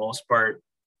evaluate for the most part,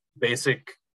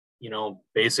 basic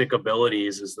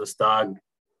abilities. Is this dog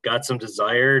got some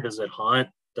desire? Does it hunt?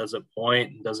 Does it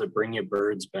point? And does it bring you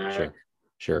birds back?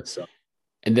 Sure. So,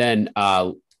 and then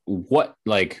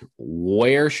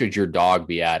where should your dog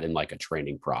be at in like a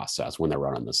training process when they're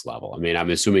running this level? I mean,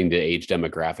 I'm assuming the age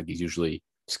demographic is usually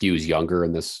skews younger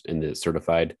in the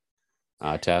certified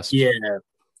test.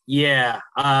 Yeah.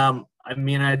 I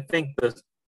mean, I think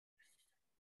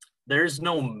there's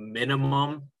no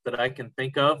minimum that I can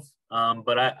think of.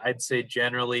 But I'd say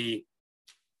generally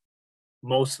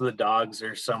most of the dogs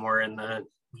are somewhere in the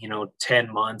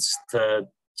 10 months to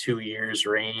 2 years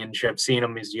range. I've seen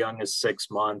them as young as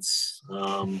 6 months,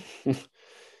 and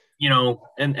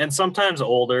sometimes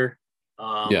older.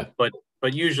 But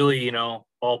usually,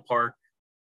 ballpark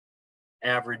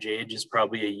average age is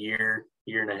probably a year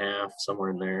and a half,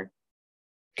 somewhere in there.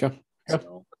 Okay.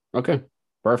 So. Okay.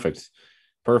 Perfect.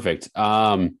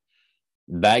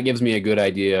 That gives me a good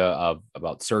idea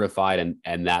about certified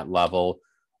and that level.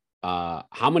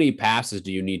 How many passes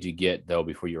do you need to get though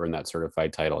before you earn that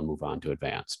certified title and move on to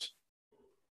advanced?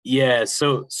 Yeah,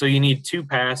 so you need 2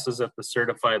 passes at the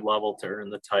certified level to earn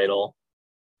the title.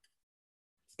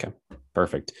 Okay,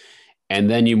 perfect. And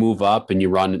then you move up and you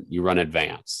run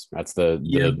advanced. That's the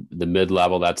mid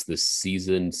level. That's the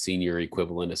seasoned senior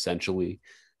equivalent, essentially.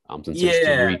 Since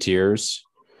there's 3 tiers.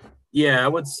 Yeah, I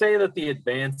would say that the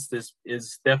advanced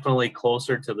is definitely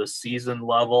closer to the season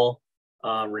level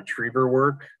retriever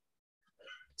work.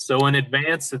 So in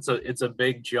advanced, it's a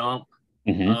big jump.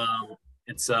 Mm-hmm.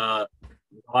 It's a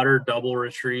water double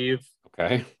retrieve.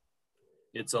 Okay.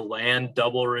 It's a land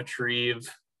double retrieve.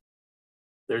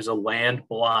 There's a land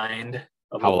blind.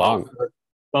 of How long?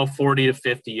 about 40 to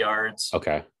 50 yards.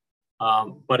 Okay.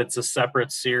 But it's a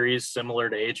separate series similar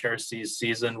to HRC's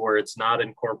season where it's not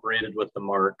incorporated with the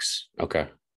marks. Okay.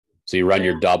 So you run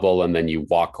your double and then you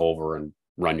walk over and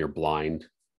run your blind.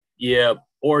 Yeah.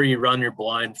 Or you run your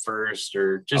blind first,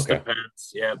 or just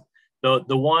depends. Yeah.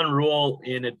 The one rule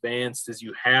in advanced is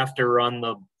you have to run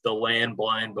the land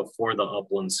blind before the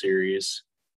upland series.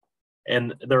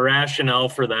 And the rationale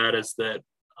for that is that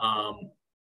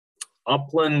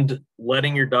upland,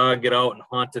 letting your dog get out and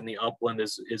hunt in the upland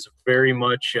is very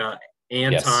much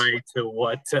anti to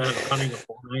what running a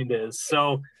blind is.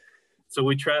 So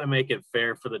we try to make it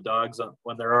fair for the dogs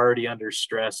when they're already under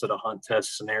stress at a hunt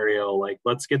test scenario. Like,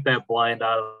 let's get that blind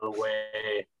out of the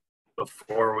way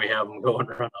before we have them go and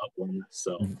run upland.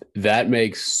 So that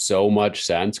makes so much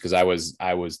sense, because I was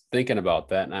thinking about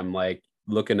that, and I'm like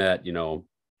looking at,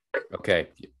 okay,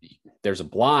 there's a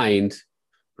blind,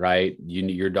 right?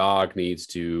 Your dog needs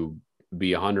to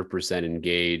be 100%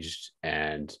 engaged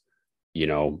and,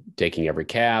 taking every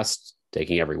cast,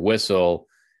 taking every whistle.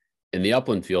 In the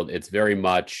upland field, it's very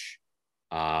much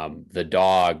the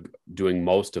dog doing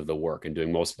most of the work and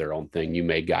doing most of their own thing. You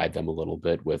may guide them a little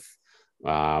bit with,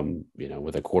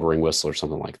 with a quartering whistle or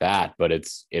something like that, but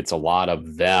it's a lot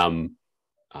of them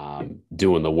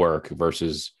doing the work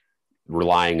versus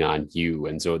relying on you.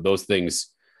 And so those things,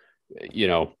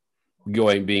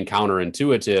 being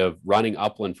counterintuitive, running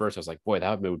upland first, I was like, boy,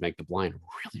 that would make the blind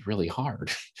really, really hard.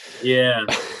 Yeah.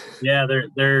 Yeah.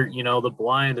 They're, the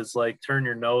blind is like, turn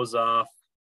your nose off,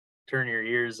 turn your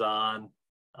ears on,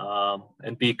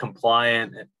 and be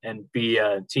compliant and be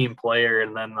a team player.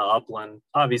 And then the upland,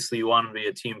 obviously you want to be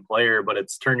a team player, but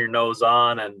it's turn your nose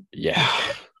on and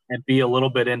be a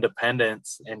little bit independent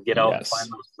and get out and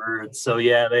find those birds. So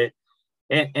yeah,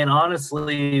 and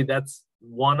honestly, that's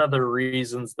one of the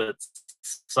reasons that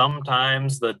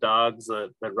sometimes the dogs that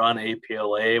run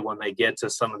APLA, when they get to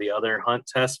some of the other hunt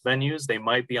test venues, they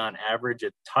might be on average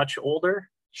a touch older.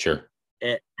 Sure.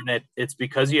 And it's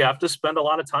because you have to spend a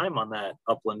lot of time on that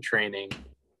upland training.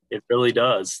 It really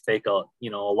does take a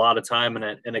lot of time,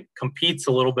 and it competes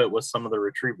a little bit with some of the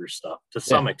retriever stuff to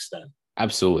some extent.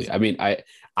 Absolutely. I mean,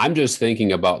 I'm just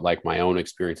thinking about like my own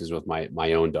experiences with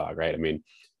my own dog, right? I mean,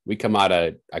 we come out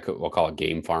of, we'll call it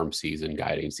game farm season,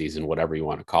 guiding season, whatever you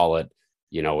want to call it,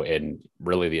 in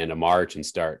really the end of March, and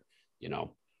start,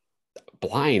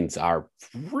 blinds are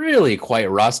really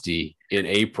quite rusty in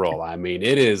April. I mean,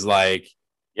 it is like,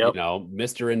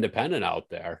 Mr. Independent out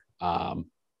there, doesn't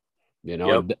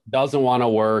want to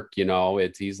work,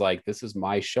 he's like, this is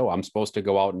my show. I'm supposed to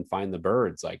go out and find the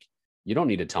birds. Like, you don't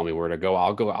need to tell me where to go.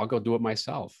 I'll go do it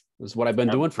myself. This is what I've been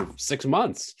doing for 6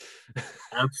 months.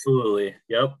 Absolutely.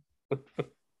 Yep.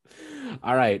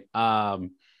 All right. All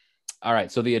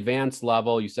right. So the advanced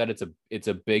level, you said it's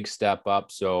a big step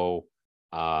up. So,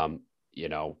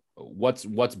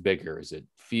 what's bigger? Is it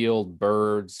field,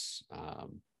 birds?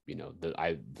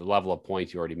 The level of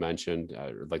points you already mentioned,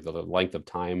 like the length of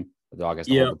time the dog has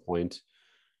to hold the point.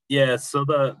 Yeah. So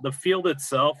the field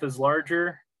itself is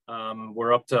larger.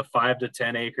 We're up to 5 to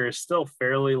 10 acres, still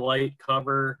fairly light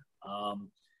cover.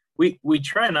 We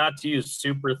try not to use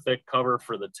super thick cover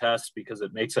for the test because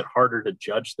it makes it harder to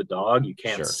judge the dog. You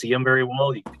can't see them very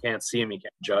well. You can't see them. You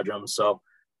can't judge them. So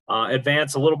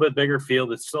advance a little bit bigger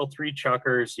field. It's still 3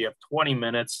 chuckers. You have 20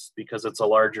 minutes because it's a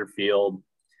larger field.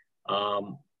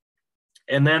 And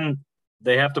then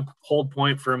they have to hold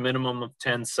point for a minimum of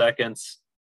 10 seconds.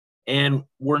 And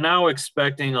we're now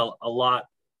expecting a lot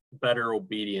better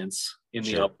obedience in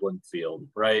the upland field,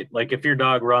 right? Like if your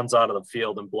dog runs out of the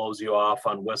field and blows you off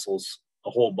on whistles a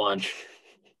whole bunch,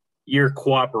 your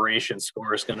cooperation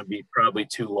score is going to be probably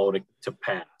too low to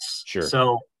pass. Sure.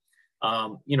 So,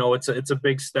 it's a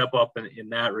big step up in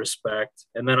that respect.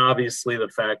 And then obviously the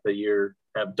fact that you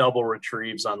have double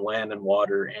retrieves on land and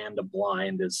water and a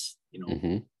blind is,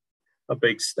 a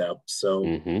big step.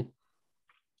 So,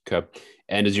 okay.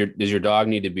 And does your dog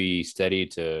need to be steady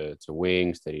to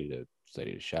wing, steady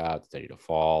to shot, steady to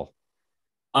fall?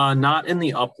 Not in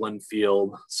the upland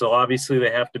field. So obviously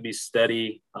they have to be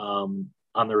steady on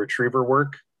the retriever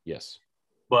work. Yes.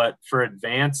 But for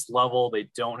advanced level, they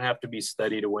don't have to be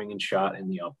steady to wing and shot in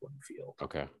the upland field.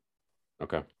 Okay.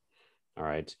 All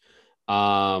right.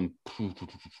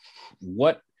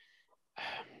 What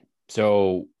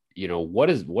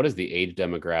is the age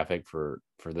demographic for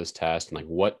this test, and like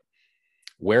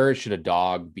where should a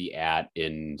dog be at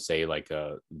in, say, like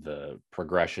the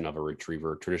progression of a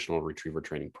traditional retriever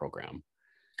training program?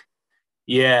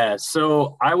 Yeah.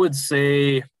 So I would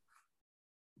say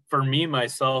for me,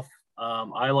 myself,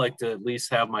 I like to at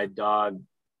least have my dog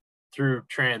through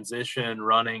transition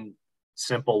running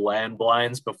simple land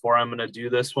blinds before I'm going to do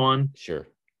this one. Sure.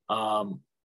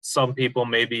 Some people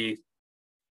maybe,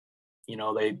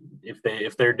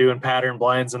 if they're doing pattern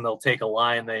blinds and they'll take a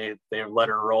line, they let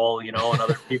her roll, and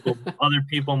other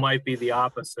people might be the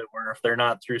opposite, where if they're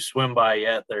not through swim by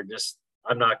yet,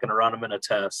 I'm not going to run them in a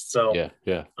test. So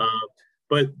yeah.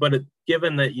 But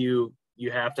given that you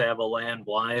have to have a land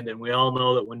blind, and we all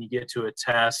know that when you get to a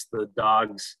test, the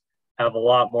dogs have a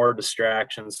lot more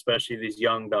distractions, especially these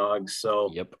young dogs. So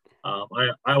yep.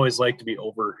 I always like to be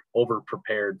over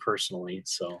prepared personally.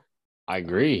 So I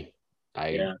agree.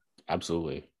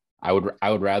 Absolutely. I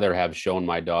would rather have shown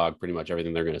my dog pretty much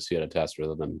everything they're going to see at a test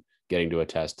rather than getting to a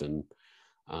test and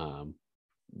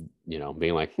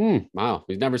being like, wow,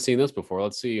 we've never seen this before.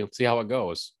 Let's see how it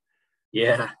goes.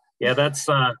 Yeah. That's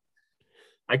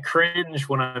I cringe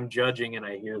when I'm judging and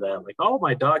I hear that, like, oh,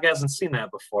 my dog hasn't seen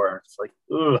that before. It's like,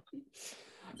 ugh.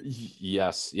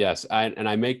 Yes.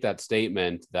 I make that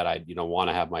statement that I, want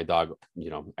to have my dog,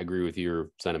 I agree with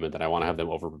your sentiment that I want to have them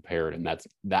over prepared. And that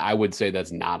I would say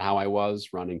that's not how I was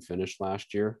running finish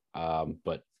last year.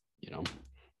 But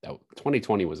that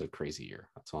 2020 was a crazy year.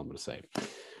 That's all I'm going to say.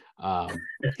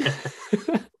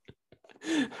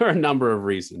 For a number of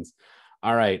reasons.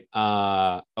 All right.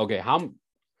 Okay.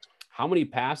 How many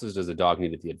passes does a dog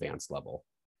need at the advanced level?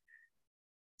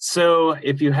 So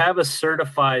if you have a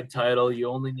certified title, you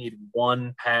only need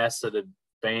one pass at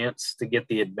advanced to get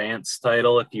the advanced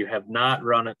title. If you have not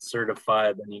run it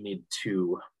certified, then you need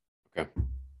 2. Okay.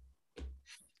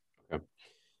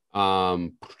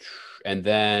 And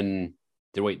then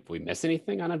did we miss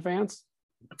anything on advanced?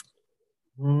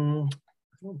 I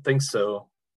don't think so.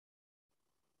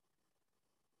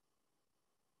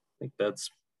 I think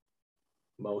that's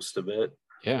most of it.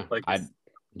 Yeah.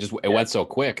 It went so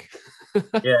quick.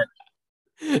 Yeah.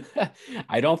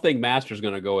 I don't think Master's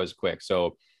going to go as quick.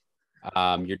 So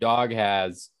your dog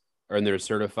has earned their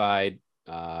certified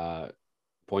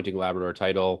pointing Labrador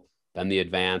title, then the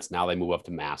advanced, now they move up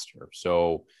to Master.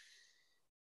 So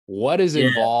what is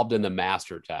involved in the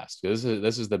Master test? This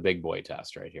is the big boy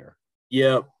test right here.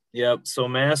 Yep. So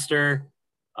Master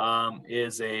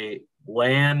is a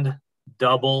land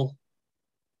double,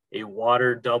 a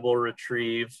water double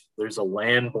retrieve. There's a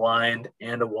land blind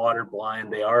and a water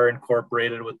blind. They are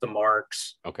incorporated with the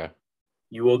marks. Okay.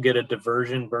 You will get a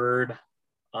diversion bird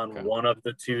on one of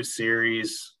the 2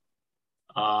 series.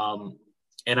 And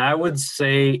I would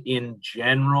say in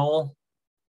general,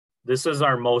 this is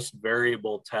our most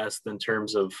variable test in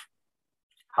terms of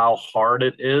how hard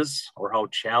it is or how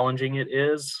challenging it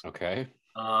is. Okay.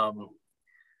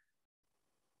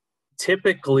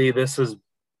 Typically, this is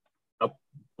a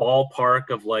ballpark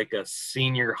of like a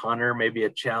senior hunter, maybe a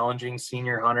challenging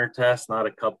senior hunter test, not a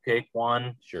cupcake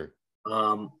one. Sure.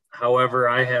 However,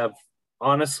 I have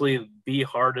honestly the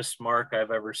hardest mark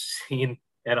I've ever seen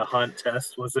at a hunt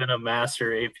test was in a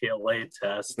Master APLA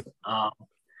test.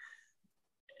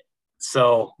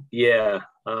 So yeah,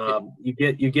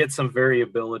 you get some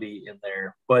variability in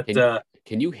there, but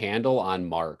can you handle on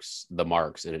the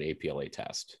marks in an APLA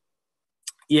test?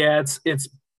 Yeah, it's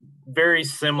very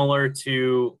similar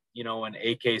to an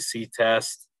AKC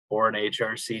test or an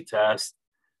HRC test.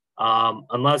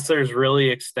 Unless there's really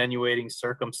extenuating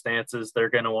circumstances, they're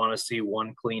going to want to see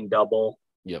one clean double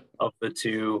of the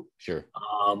 2. Sure.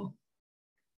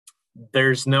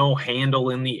 There's no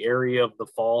handle in the area of the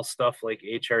fall stuff like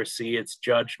HRC. It's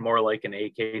judged more like an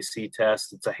AKC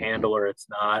test. It's a handle or it's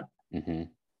not. Mm-hmm.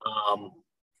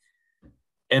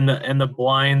 And the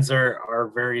blinds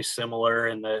are very similar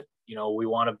in that, we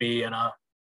want to be in a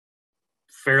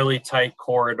fairly tight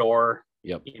corridor.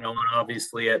 Yep. And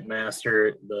obviously at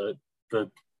Master, the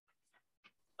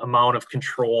amount of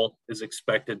control is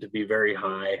expected to be very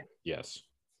high. Yes.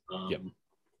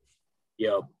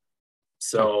 Yep.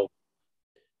 So.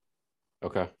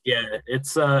 Okay. Yeah,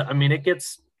 it's it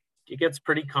gets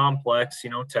pretty complex,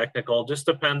 technical. Just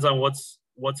depends on what's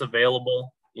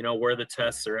available, where the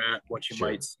tests are at, what you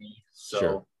might see.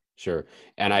 So sure.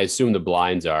 And I assume the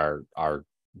blinds are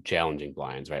challenging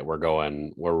blinds, right? We're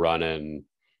running,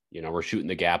 we're shooting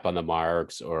the gap on the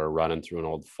marks or running through an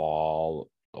old fall.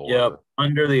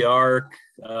 Under the arc,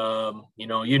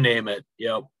 you name it.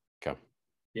 Yep. Okay.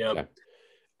 Yep. Okay.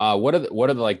 What are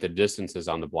the, like the distances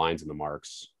on the blinds and the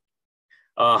marks?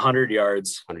 100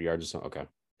 yards. 100 yards or so. Okay.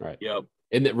 All right. Yep.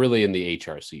 Really in the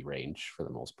HRC range for the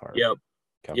most part. Yep.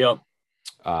 Okay. Yep.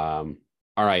 All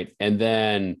right. And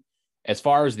then as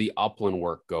far as the upland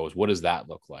work goes, what does that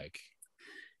look like?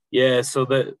 Yeah. So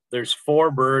there's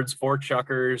 4 birds, 4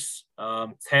 chuckers,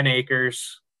 10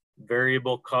 acres,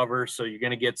 variable cover. So you're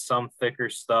going to get some thicker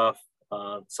stuff,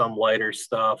 some lighter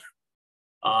stuff.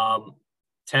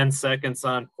 10 seconds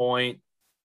on point,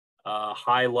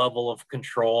 high level of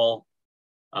control.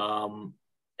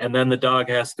 And then the dog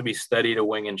has to be steady to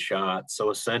wing and shot.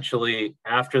 So essentially,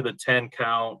 after the 10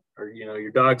 count, or,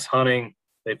 your dog's hunting,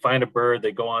 they find a bird,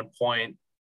 they go on point.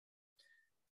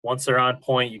 Once they're on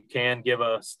point, you can give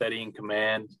a steadying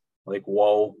command, like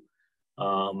whoa.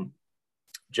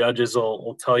 Judges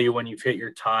will tell you when you've hit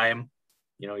your time,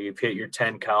 you've hit your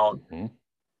 10 count.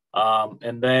 Mm-hmm.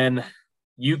 And then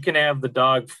you can have the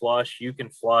dog flush, you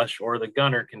can flush, or the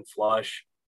gunner can flush.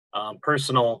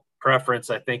 Personal preference,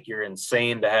 I think you're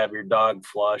insane to have your dog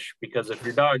flush, because if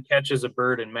your dog catches a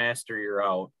bird in master, you're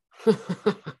out.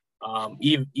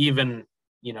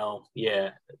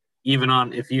 Even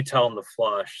on if you tell them to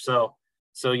flush. So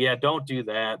yeah, don't do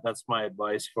that. That's my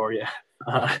advice for you.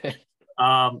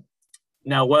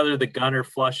 Now, whether the gunner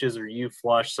flushes or you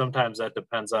flush, sometimes that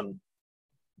depends on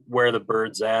where the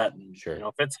bird's at. And, sure.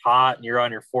 If it's hot and you're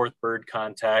on your fourth bird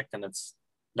contact and it's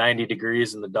 90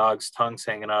 degrees and the dog's tongue's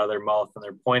hanging out of their mouth and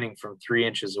they're pointing from 3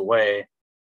 inches away,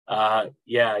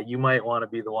 you might want to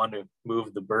be the one to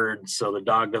move the bird so the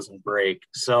dog doesn't break.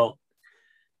 So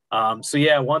once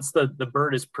the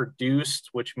bird is produced,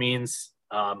 which means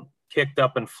kicked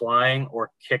up and flying, or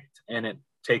kicked and it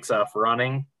takes off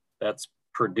running, that's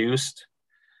produced.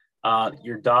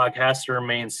 Your dog has to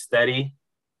remain steady.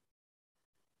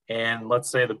 And let's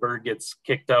say the bird gets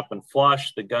kicked up and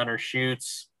flushed, the gunner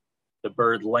shoots, the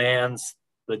bird lands.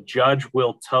 The judge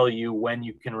will tell you when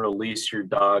you can release your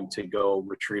dog to go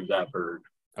retrieve that bird.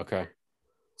 Okay.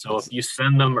 So if you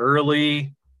send them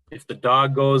early, if the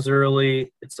dog goes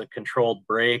early, it's a controlled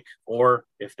break. Or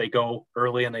if they go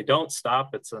early and they don't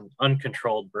stop, it's an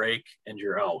uncontrolled break and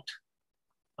you're out.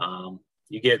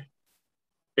 You get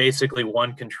basically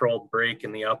one controlled break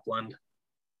in the upland.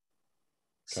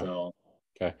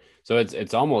 Okay. So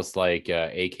it's almost like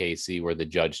AKC, where the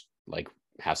judge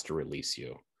has to release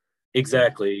you.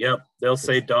 Exactly. Yep. They'll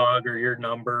say dog or your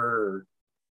number.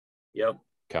 Yep.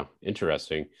 Okay.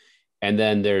 Interesting. And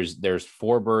then there's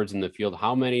 4 birds in the field.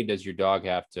 How many does your dog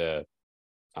have to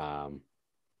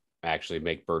actually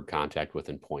make bird contact with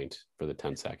and point for the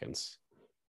 10 seconds?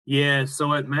 Yeah.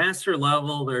 So at master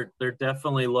level, they're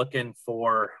definitely looking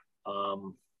for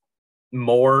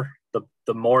more.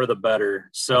 The more, the better.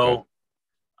 So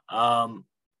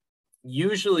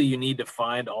usually you need to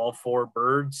find all 4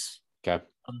 birds. Okay.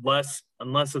 Unless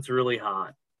it's really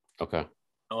hot. Okay.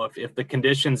 If the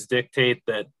conditions dictate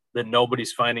that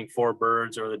nobody's finding 4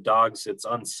 birds, or the dogs, it's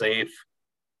unsafe,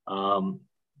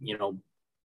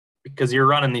 because you're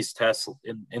running these tests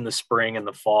in the spring and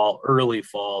the fall, early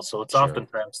fall. So it's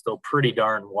oftentimes still pretty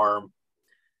darn warm,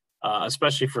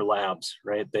 especially for labs,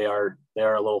 right? They are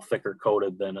a little thicker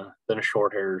coated than a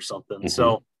short hair or something.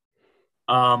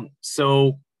 Mm-hmm.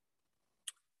 So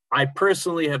I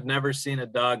personally have never seen a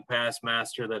dog pass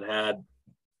master that had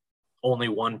only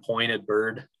one pointed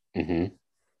bird. Mm-hmm.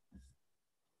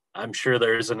 I'm sure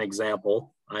there's an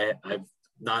example. I've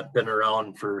not been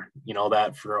around for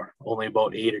that for only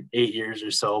about 8 years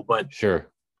or so, but sure.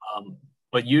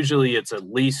 But usually it's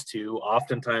at least 2,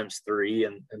 oftentimes 3,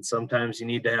 and sometimes you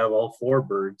need to have all 4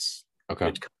 birds. Okay.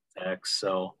 Good contacts.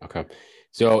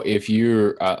 So if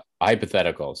you're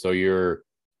hypothetical, so your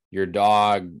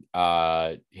dog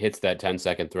hits that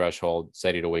 10-second threshold,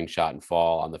 steady to wing, shot, and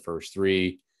fall on the first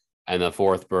 3, and the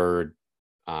 4th bird,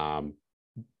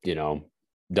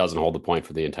 doesn't hold the point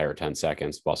for the entire 10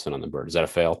 seconds while sitting on the bird. Is that a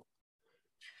fail?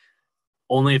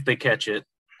 Only if they catch it.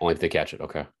 Only if they catch it.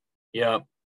 Okay. Yep.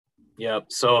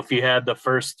 So if you had the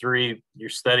first 3, you're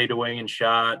steady to wing and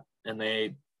shot, and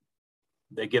they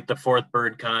get the 4th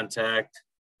bird contact,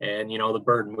 and the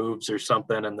bird moves or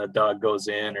something, and the dog goes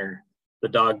in, or the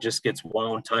dog just gets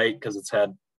wound tight because it's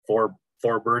had four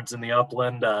birds in the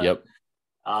upland.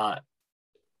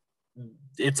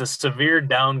 It's a severe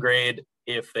downgrade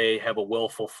if they have a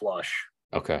willful flush.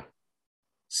 Okay.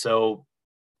 So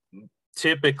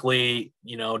typically,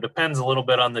 depends a little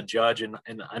bit on the judge and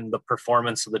the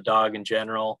performance of the dog in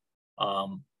general.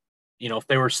 If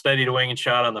they were steady to wing and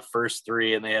shot on the first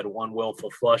 3 and they had one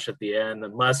willful flush at the end,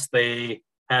 unless they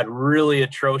had really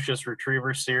atrocious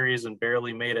retriever series and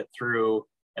barely made it through,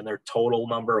 and their total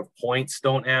number of points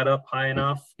don't add up high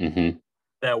enough, mm-hmm.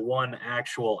 that one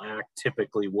actual act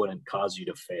typically wouldn't cause you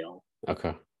to fail.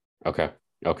 Okay.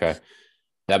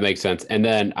 That makes sense. And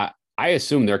then I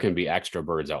assume there can be extra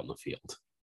birds out in the field,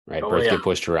 right? Birds get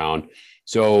pushed around.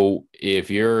 So if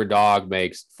your dog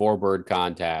makes 4 bird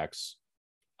contacts,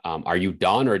 are you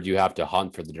done, or do you have to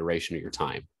hunt for the duration of your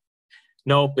time?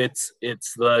 Nope. It's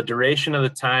the duration of the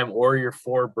time or your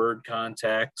 4 bird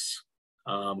contacts.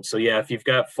 If you've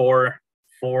got four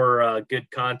four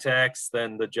good contacts,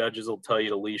 then the judges will tell you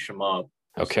to leash them up.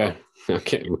 Okay. So,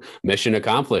 okay. Mission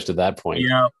accomplished at that point.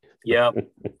 Yep.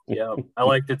 I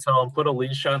like to tell them, put a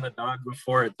leash on the dog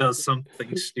before it does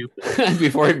something stupid.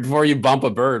 before you bump a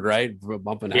bird, right?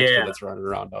 Bump an extra that's running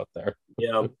around out there.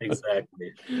 Yeah,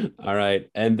 exactly. All right.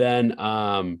 And then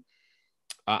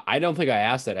I don't think I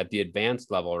asked that at the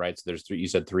advanced level, right? So there's three, you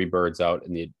said 3 birds out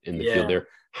in the field there.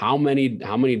 How many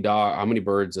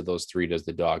birds of those 3 does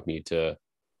the dog need to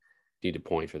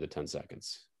point for the 10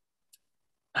 seconds?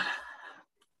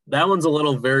 That one's a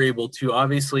little variable too.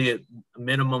 Obviously, a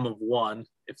minimum of 1.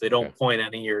 If they don't point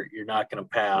any, you're not going to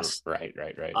pass. Right.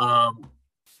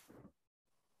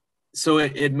 So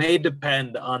it may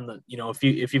depend on the,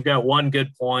 if you've got 1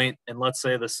 good point, and let's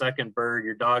say the second bird,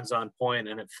 your dog's on point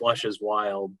and it flushes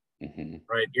wild,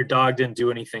 right? Your dog didn't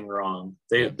do anything wrong.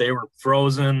 They were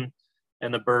frozen,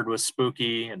 and the bird was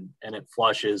spooky, and it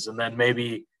flushes, and then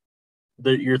maybe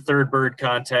your third bird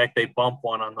contact, they bump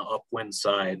one on the upwind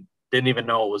side. Didn't even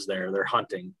know it was there. They're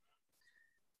hunting.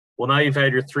 Well, now you've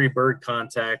had your 3 bird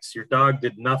contacts. Your dog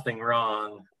did nothing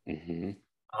wrong. In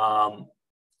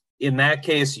that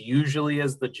case, usually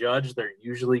as the judge, they're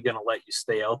usually going to let you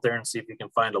stay out there and see if you can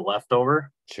find a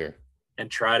leftover. Sure. And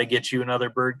try to get you another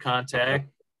bird contact.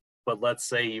 But let's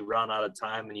say you run out of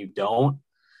time and you don't.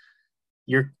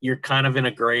 You're kind of in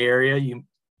a gray area.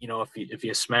 If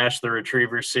you smash the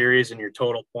retriever series and your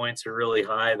total points are really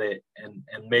high, and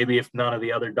maybe if none of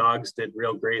the other dogs did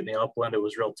real great in the upland, it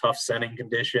was real tough scenting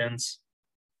conditions.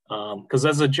 Because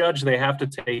as a judge, they have to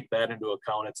take that into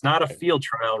account. It's not a field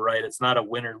trial, right? It's not a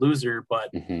winner loser, but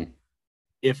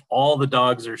if all the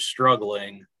dogs are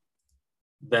struggling,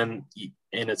 then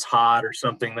and it's hot or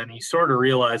something, then you sort of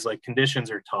realize like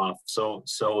conditions are tough. So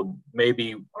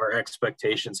maybe our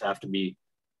expectations have to be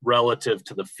relative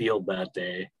to the field that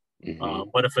day.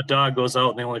 But if a dog goes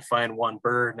out and they only find 1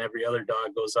 bird, and every other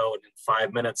dog goes out and in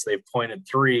 5 minutes they've pointed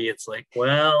 3, it's like,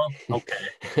 well, okay,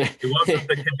 it wasn't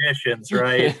the conditions,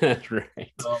 right?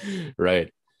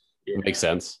 Right. Yeah. Makes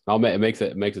sense.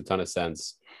 It makes a ton of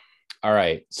sense. All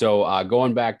right. So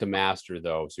going back to master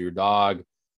though, so your dog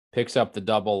picks up the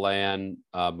double land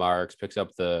marks, picks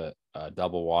up the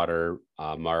double water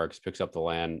marks, picks up the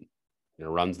land,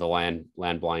 runs the land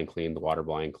blind clean, the water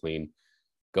blind clean,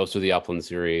 goes through the upland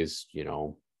series,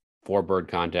 4 bird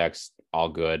contacts, all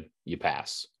good, you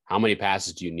pass. How many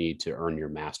passes do you need to earn your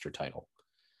master title?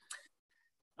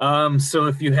 So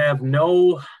if you have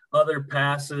no other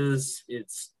passes,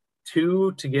 it's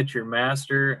 2 to get your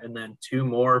master, and then 2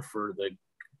 more or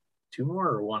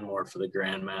 1 more for the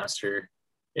grandmaster.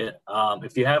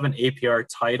 If you have an APR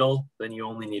title, then you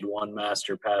only need 1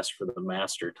 master pass for the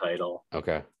master title.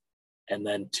 Okay. And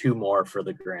then 2 more for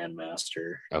the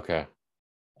grandmaster. Okay.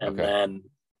 And then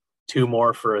 2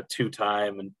 more for a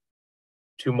 2-time, and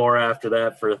 2 more after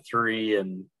that for a 3,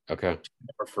 and 2 more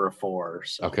for a 4.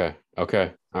 So. Okay.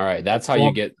 All right. That's how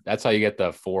you get the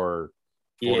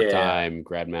 4-time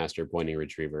grandmaster pointing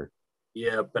retriever.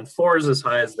 Yep. And 4 is as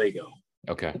high as they go.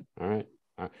 Okay. All right.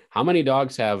 How many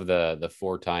dogs have the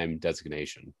 4-time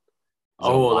designation?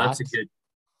 That's a good.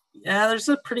 Yeah, there's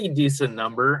a pretty decent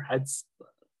number. I'd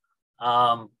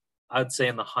say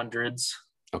in the hundreds.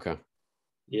 Okay.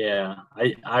 Yeah,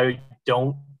 I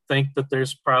don't think that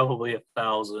there's probably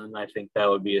 1,000. I think that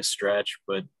would be a stretch,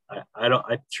 but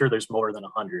I'm sure there's more than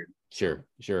 100. Sure.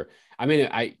 I mean,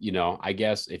 I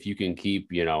guess if you can keep,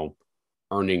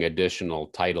 earning additional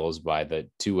titles by the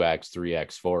 2x,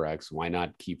 3x, 4x, why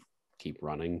not keep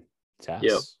running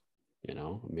tests? Yep.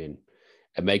 I mean,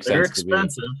 it makes sense. They're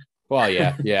expensive. Well,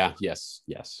 yeah, yes.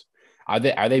 Are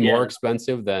they more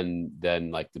expensive than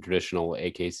like the traditional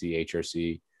AKC,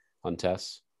 HRC hunt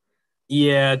tests?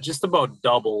 Yeah, just about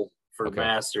double for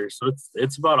master. So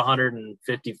it's about $155,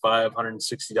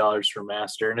 $160 for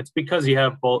master, and it's because you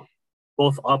have both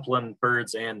upland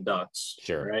birds and ducks.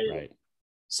 Sure, right.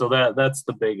 So that's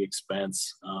the big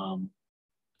expense.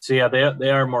 So yeah, they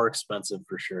are more expensive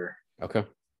for sure. Okay.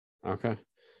 All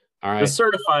right. The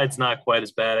certified's not quite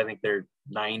as bad. I think they're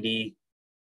 90,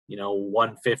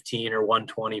 115 or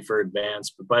 120 for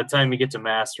advanced. But by the time you get to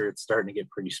master, it's starting to get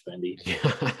pretty spendy.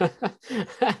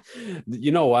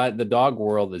 You know what? The dog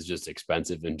world is just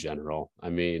expensive in general. I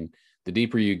mean, the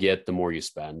deeper you get, the more you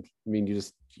spend. I mean,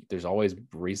 there's always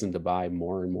reason to buy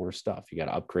more and more stuff. You got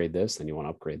to upgrade this, then you want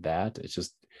to upgrade that. It's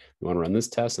just, you want to run this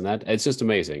test and that. It's just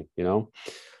amazing,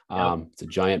 It's a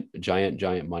giant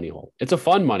money hole. It's a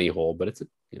fun money hole, but it's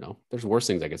there's worse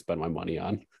things I could spend my money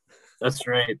on. That's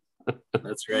right.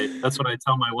 That's what I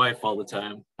tell my wife all the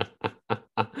time.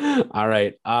 All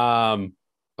right.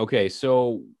 Okay.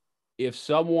 So if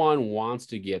someone wants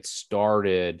to get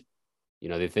started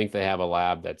they think they have a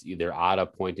lab that's either out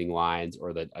of pointing lines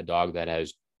or that a dog that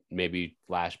has maybe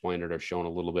flash pointed or shown a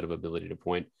little bit of ability to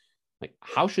point. Like,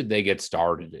 how should they get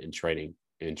started in training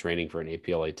for an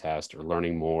APLA test or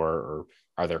learning more, or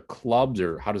are there clubs,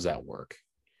 or how does that work?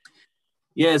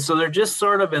 Yeah, so they're just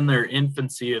sort of in their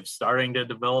infancy of starting to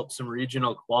develop some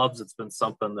regional clubs. It's been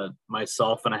something that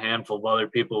myself and a handful of other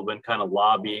people have been kind of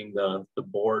lobbying the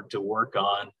board to work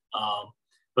on.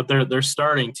 But they're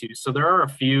starting to. So there are a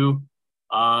few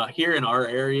here in our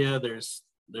area. There's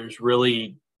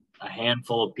really a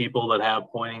handful of people that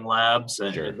have pointing labs,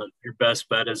 and, Sure. and your best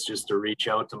bet is just to reach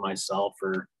out to myself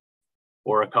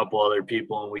or a couple other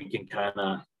people, and we can kind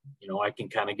of, I can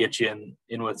kind of get you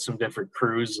in with some different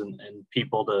crews and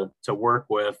people to work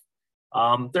with.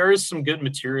 There is some good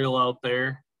material out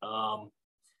there.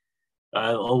 A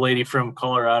lady from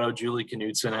Colorado, Julie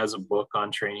Knudsen, has a book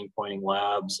on training pointing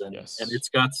labs, and Yes. and it's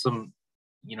got some,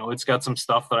 it's got some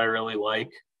stuff that I really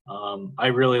like. I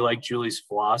really like Julie's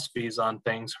philosophies on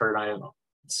things. Her and I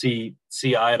see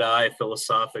eye to eye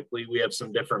philosophically. We have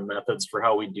some different methods for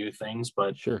how we do things,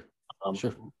 but Sure.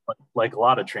 Sure. Like a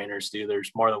lot of trainers do,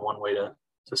 there's more than one way to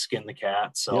skin the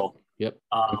cat. So, yep.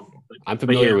 I'm but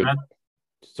familiar yeah, with.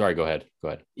 Sorry, go ahead.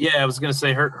 Yeah, I was going to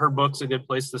say her book's a good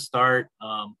place to start.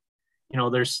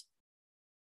 There's,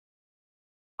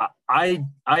 I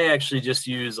actually just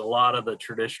use a lot of the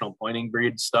traditional pointing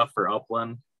breed stuff for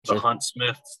upland, the Sure. Hunt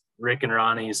Smith, Rick and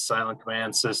Ronnie's silent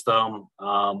command system,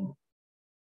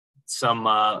 some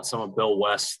of Bill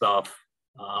West stuff.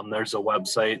 There's a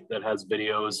website that has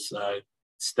videos,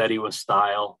 Steady with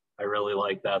Style. I really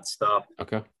like that stuff.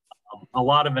 Okay. A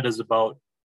lot of it is about,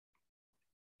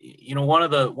 one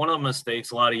of the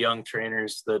mistakes a lot of young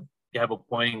trainers that have a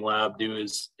pointing lab do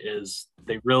is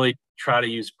they really try to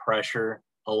use pressure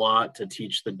a lot to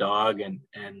teach the dog, and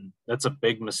that's a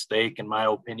big mistake in my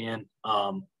opinion.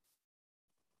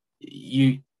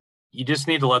 You just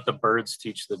need to let the birds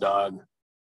teach the dog.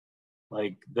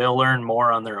 Like, they'll learn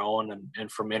more on their own and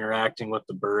from interacting with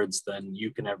the birds than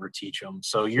you can ever teach them.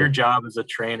 So your job as a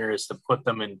trainer is to put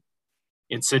them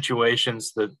in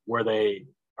situations where they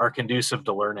are conducive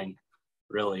to learning,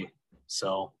 really.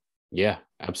 So yeah,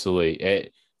 absolutely.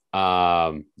 You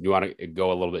want to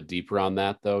go a little bit deeper on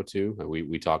that though too?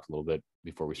 We talked a little bit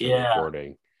before we started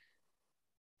recording.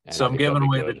 So I'm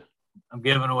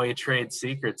giving away trade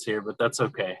secrets here, but that's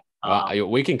okay.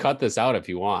 We can cut this out if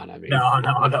you want. I mean,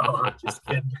 no, just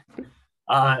kidding.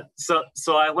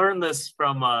 So I learned this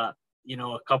from a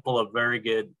couple of very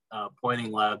good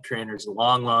pointing lab trainers a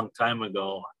long time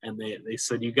ago, and they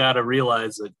said you got to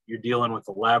realize that you're dealing with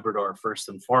a Labrador first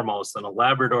and foremost, and a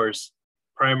Labrador's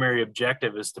primary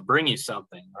objective is to bring you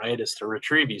something, right? Is to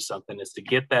retrieve you something, is to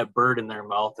get that bird in their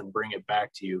mouth and bring it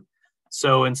back to you.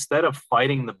 So instead of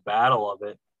fighting the battle of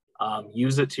it,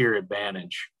 use it to your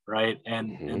advantage, right?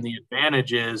 And the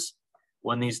advantage is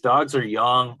when these dogs are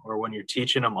young, or when you're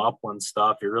teaching them upland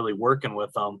stuff, you're really working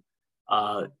with them.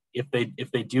 If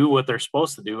they do what they're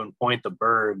supposed to do and point the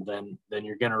bird, then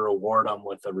you're going to reward them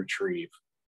with a retrieve.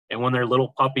 And when they're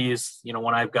little puppies,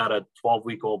 when I've got a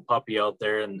 12-week-old puppy out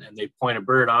there and they point a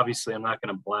bird, obviously I'm not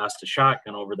going to blast a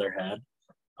shotgun over their head,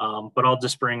 but I'll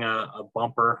just bring a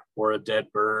bumper or a dead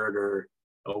bird or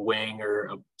a wing or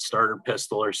a starter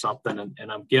pistol or something,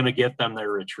 and I'm going to get them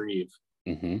their retrieve.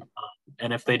 And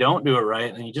if they don't do it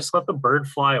right, then you just let the bird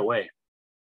fly away.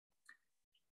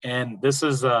 And this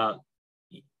is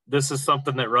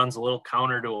something that runs a little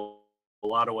counter to a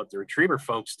lot of what the retriever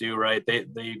folks do, right?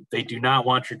 They do not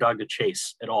want your dog to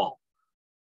chase at all.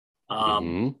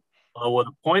 Well, with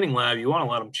a pointing lab, you want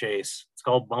to let them chase. It's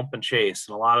called bump and chase,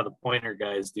 and a lot of the pointer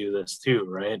guys do this too,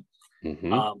 right?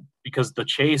 Because the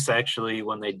chase, actually,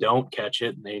 when they don't catch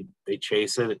it and they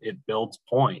chase it, it builds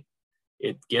point.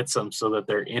 It gets them so that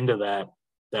they're into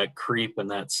that creep and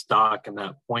that stalk and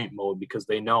that point mode, because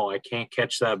they know I can't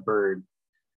catch that bird.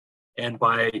 And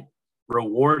by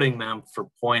rewarding them for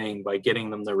pointing, by getting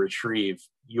them the retrieve,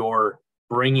 you're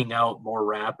bringing out more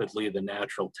rapidly the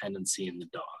natural tendency in the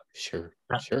dog. Sure.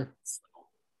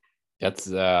 That's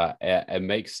it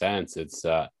makes sense.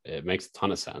 It makes a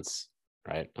ton of sense,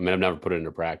 right? I mean, I've never put it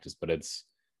into practice, but it's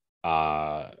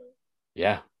yeah.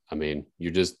 I mean,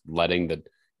 you're just letting the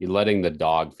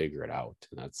dog figure it out,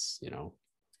 and that's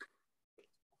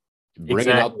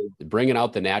bringing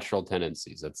out the natural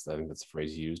tendencies. I think that's the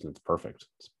phrase you used, and it's perfect.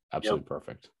 It's absolutely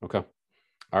perfect. Okay.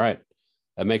 All right.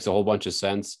 That makes a whole bunch of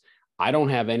sense. I don't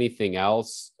have anything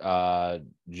else,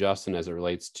 Justin, as it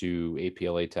relates to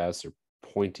APLA tests or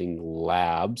pointing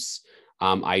labs.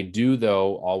 I do,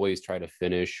 though, always try to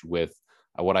finish with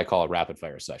what I call a rapid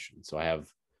fire session. So I have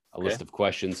a list of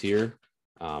questions here.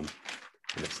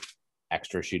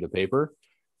 extra sheet of paper.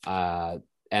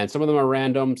 And some of them are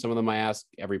random. Some of them I ask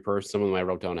every person. Some of them I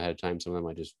wrote down ahead of time. Some of them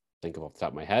I just think of off the top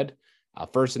of my head.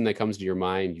 First thing that comes to your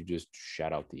mind, you just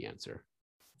shout out the answer.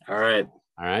 All right.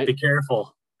 All right. Be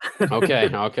careful. Okay.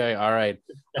 All right.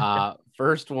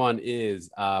 First one is,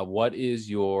 what is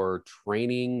your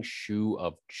training shoe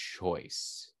of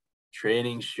choice?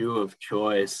 Training shoe of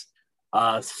choice.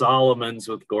 Solomon's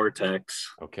with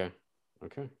Gore-Tex. Okay.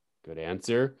 Good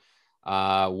answer.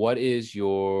 What is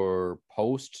your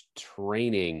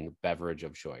post-training beverage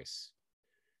of choice?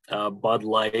 Bud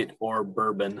Light or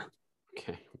bourbon.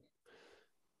 Okay.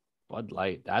 Bud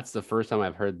Light. That's the first time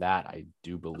I've heard that, I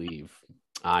do believe,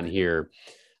 on here.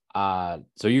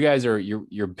 So you guys are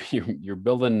you're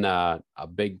building a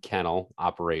big kennel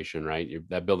operation, right?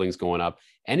 That building's going up.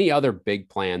 Any other big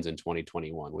plans in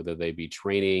 2021, whether they be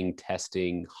training,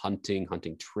 testing, hunting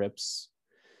trips?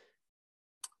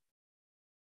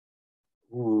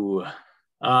 Ooh.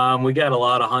 We got a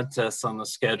lot of hunt tests on the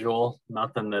schedule.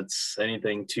 Nothing that's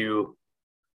anything too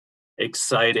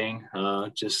exciting.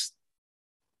 Just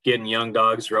getting young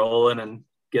dogs rolling and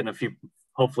getting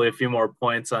hopefully a few more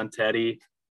points on Teddy.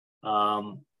 We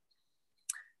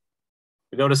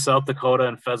go to South Dakota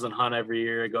and pheasant hunt every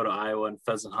year. I go to Iowa and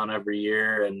pheasant hunt every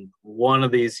year. And one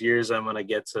of these years, I'm going to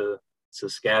get to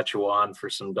Saskatchewan for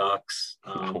some ducks.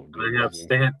 I have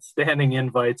standing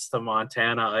invites to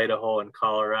Montana, Idaho, and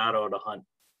Colorado to hunt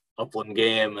upland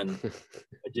game, and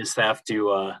I just have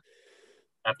to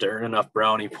earn enough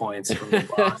brownie points from the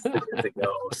boss to get to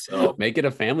go. So make it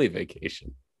a family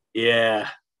vacation. Yeah,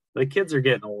 the kids are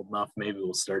getting old enough. Maybe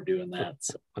we'll start doing that.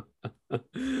 So.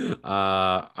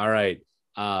 All right.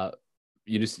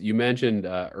 You mentioned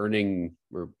earning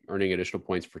additional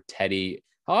points for Teddy.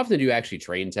 How often do you actually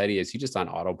train Teddy? Is he just on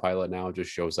autopilot now,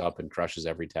 just shows up and crushes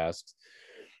every task?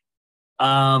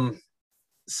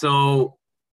 So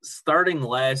starting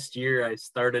last year, I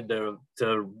started to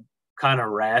kind of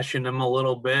ration him a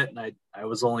little bit. And I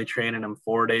was only training him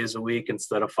 4 days a week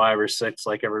instead of 5 or 6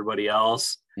 like everybody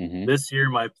else. Mm-hmm. This year,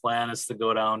 my plan is to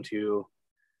go down to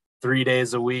 3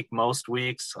 days a week, most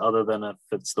weeks, other than if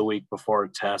it's the week before a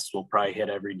test, we'll probably hit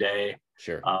every day.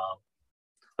 Sure.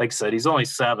 Like I said, he's only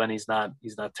 7. He's not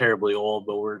terribly old,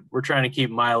 but we're trying to keep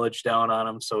mileage down on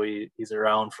him so he's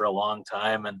around for a long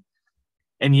time.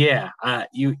 And yeah,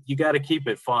 you got to keep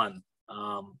it fun.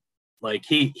 Like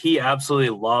he absolutely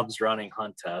loves running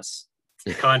hunt tests.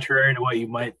 Contrary to what you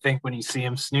might think when you see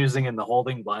him snoozing in the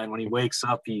holding blind, when he wakes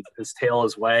up, his tail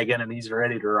is wagging and he's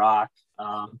ready to rock.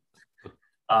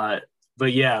 But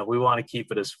yeah, we want to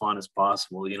keep it as fun as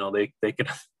possible. You know,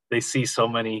 they see so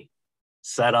many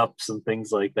setups and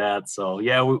things like that. So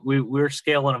yeah, we're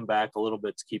scaling them back a little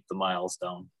bit to keep the miles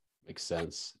down. Makes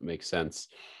sense.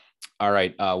 All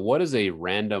right. What is a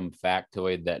random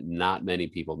factoid that not many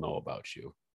people know about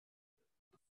you?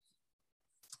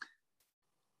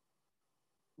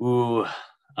 Ooh,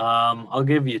 I'll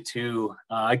give you 2.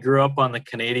 I grew up on the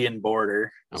Canadian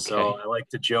border, okay. So I like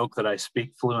to joke that I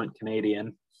speak fluent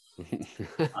Canadian.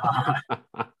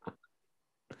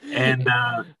 And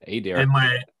hey, Derek. and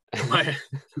my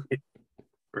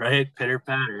right, pitter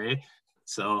patter, eh?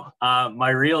 So my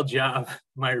real job,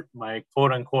 my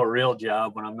quote unquote real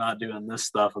job when I'm not doing this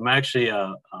stuff, I'm actually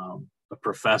a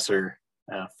professor,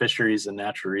 fisheries and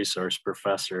natural resource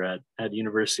professor at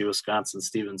University of Wisconsin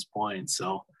Stevens Point.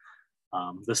 So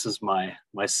this is my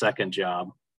second job.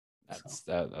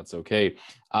 That's okay.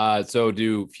 So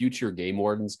do future game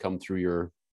wardens come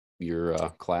through your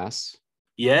class?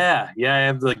 Yeah. I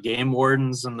have the game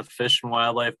wardens and the fish and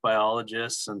wildlife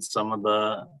biologists and some of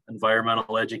the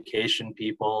environmental education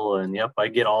people. And yep, I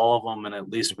get all of them in at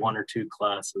least 1 or 2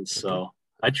 classes. So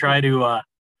I try to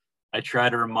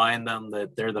remind them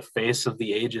that they're the face of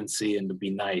the agency and to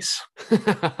be nice.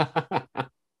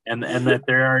 and that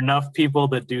there are enough people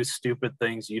that do stupid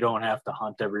things. You don't have to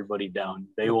hunt everybody down.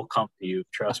 They will come to you.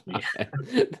 Trust me.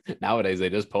 Nowadays, they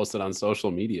just post it on social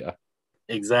media.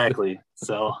 Exactly.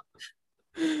 So.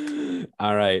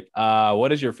 All right.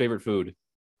 What is your favorite food?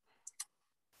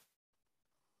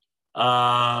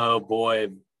 Oh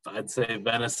boy, I'd say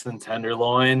venison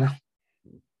tenderloin.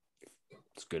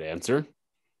 It's a good answer.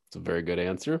 It's a very good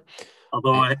answer.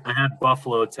 Although I had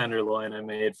buffalo tenderloin I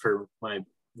made for my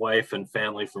wife and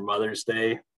family for Mother's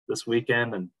Day this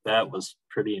weekend, and that was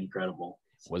pretty incredible.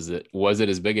 Was it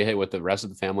as big a hit with the rest of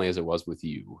the family as it was with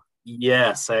you?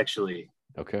 Yes, actually.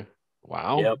 Okay.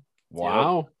 Wow. Yep.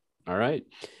 Wow. Yep. All right.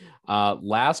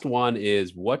 Last one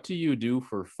is, what do you do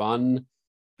for fun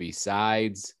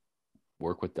besides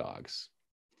work with dogs?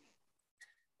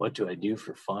 What do I do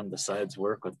for fun besides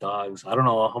work with dogs? I don't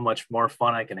know how much more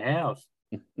fun I can have.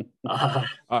 Uh,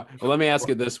 Well, let me ask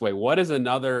it this way.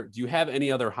 Do you have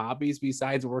any other hobbies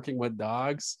besides working with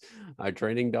dogs,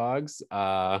 training dogs,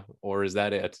 or is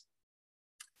that it?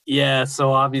 yeah,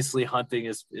 so obviously hunting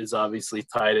is obviously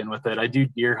tied in with it. I do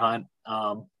deer hunt.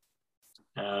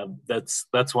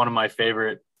 That's one of my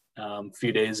favorite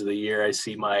few days of the year. I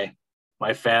see my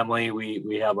family.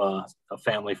 We have a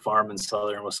family farm in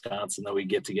southern Wisconsin that we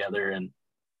get together and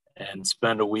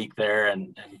spend a week there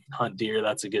and hunt deer.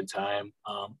 That's a good time.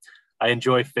 I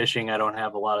enjoy fishing. I don't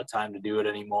have a lot of time to do it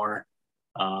anymore.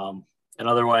 And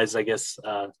otherwise, I guess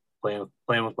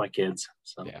playing with my kids.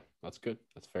 So Yeah, that's good.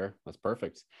 That's fair. That's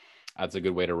perfect. That's a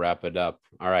good way to wrap it up.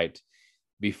 All right.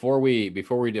 Before we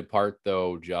depart,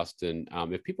 though, Justin,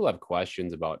 if people have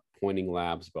questions about Pointing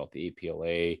Labs, about the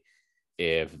APLA,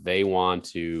 if they want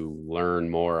to learn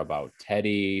more about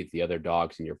Teddy, the other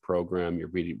dogs in your program, your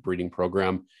breeding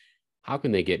program, how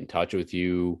can they get in touch with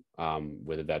you?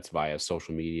 Whether that's via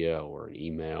social media or an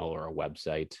email or a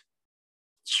website.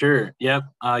 sure. Yep.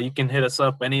 You can hit us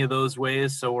up any of those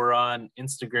ways. So we're on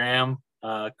Instagram,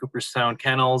 Cooperstown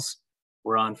Kennels.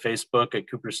 We're on Facebook at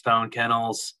Cooperstown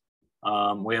Kennels.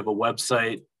 We have a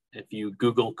website. If you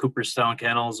Google Cooperstown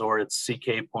Kennels, or it's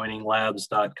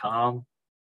ckpointinglabs.com.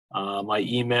 My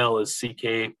email is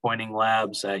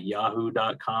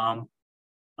ckpointinglabs@yahoo.com.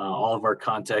 All of our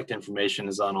contact information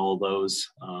is on all those.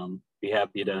 Be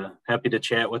happy to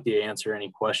chat with you, answer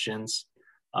any questions.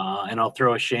 And I'll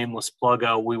throw a shameless plug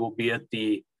out. We will be at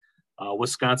the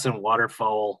Wisconsin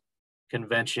Waterfowl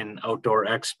Convention Outdoor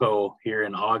Expo here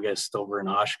in August over in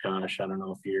Oshkosh. I don't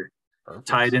know if you're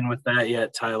tied in with that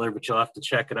yet, Tyler, but you'll have to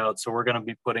check it out. So we're going to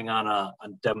be putting on a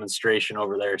demonstration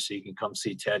over there, so you can come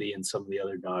see Teddy and some of the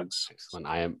other dogs. Excellent.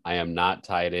 I am not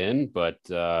tied in, but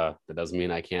that doesn't mean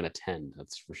I can't attend.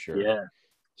 That's for sure. Yeah,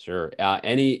 sure.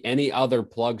 Any other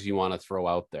plugs you want to throw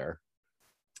out there?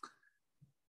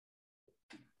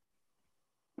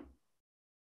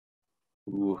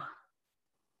 Ooh.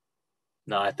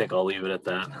 No, I think I'll leave it at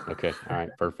that. Okay. All right.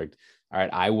 Perfect. All right.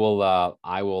 I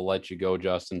will let you go,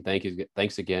 Justin.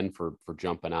 Thanks again for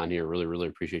jumping on here. Really, really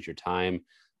appreciate your time,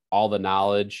 all the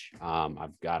knowledge.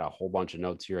 I've got a whole bunch of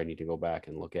notes here I need to go back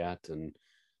and look at, and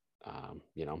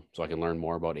so I can learn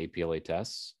more about APLA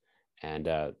tests. And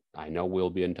I know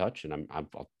we'll be in touch, and I'm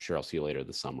sure I'll see you later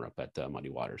this summer up at Muddy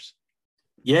Waters.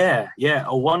 Yeah.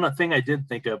 Oh, one thing I did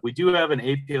think of, we do have an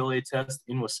APLA test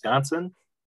in Wisconsin,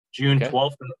 June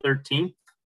 12th and 13th.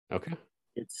 Okay.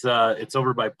 It's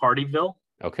over by Partyville.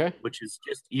 Okay. Which is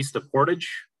just east of Portage.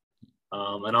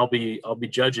 And I'll be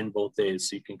judging both days,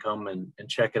 so you can come and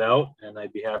check it out, and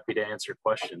I'd be happy to answer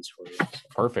questions for you.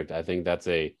 Perfect. I think that's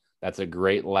a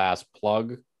great last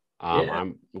plug.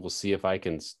 We'll see if I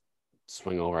can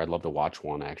swing over. I'd love to watch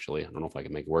one, actually. I don't know if I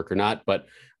can make it work or not, but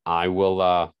I will.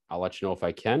 I'll let you know if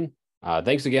I can.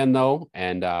 Thanks again, though,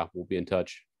 and we'll be in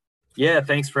touch. Yeah,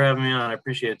 thanks for having me on. I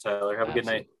appreciate it, Tyler. Have a good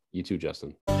night. You too,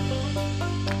 Justin.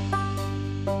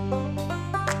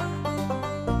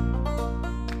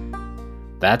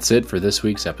 That's it for this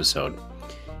week's episode.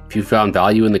 If you found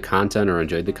value in the content or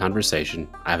enjoyed the conversation,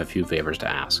 I have a few favors to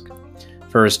ask.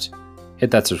 First, hit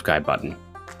that subscribe button.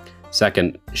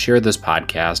 Second, share this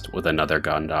podcast with another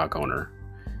gun dog owner.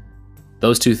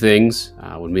 Those two things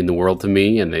would mean the world to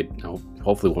me, and they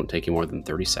hopefully won't take you more than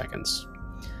 30 seconds.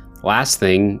 Last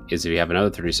thing is, if you have another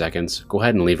 30 seconds, go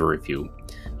ahead and leave a review.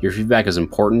 Your feedback is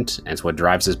important, and it's what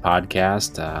drives this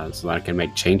podcast so that I can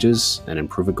make changes and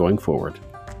improve it going forward.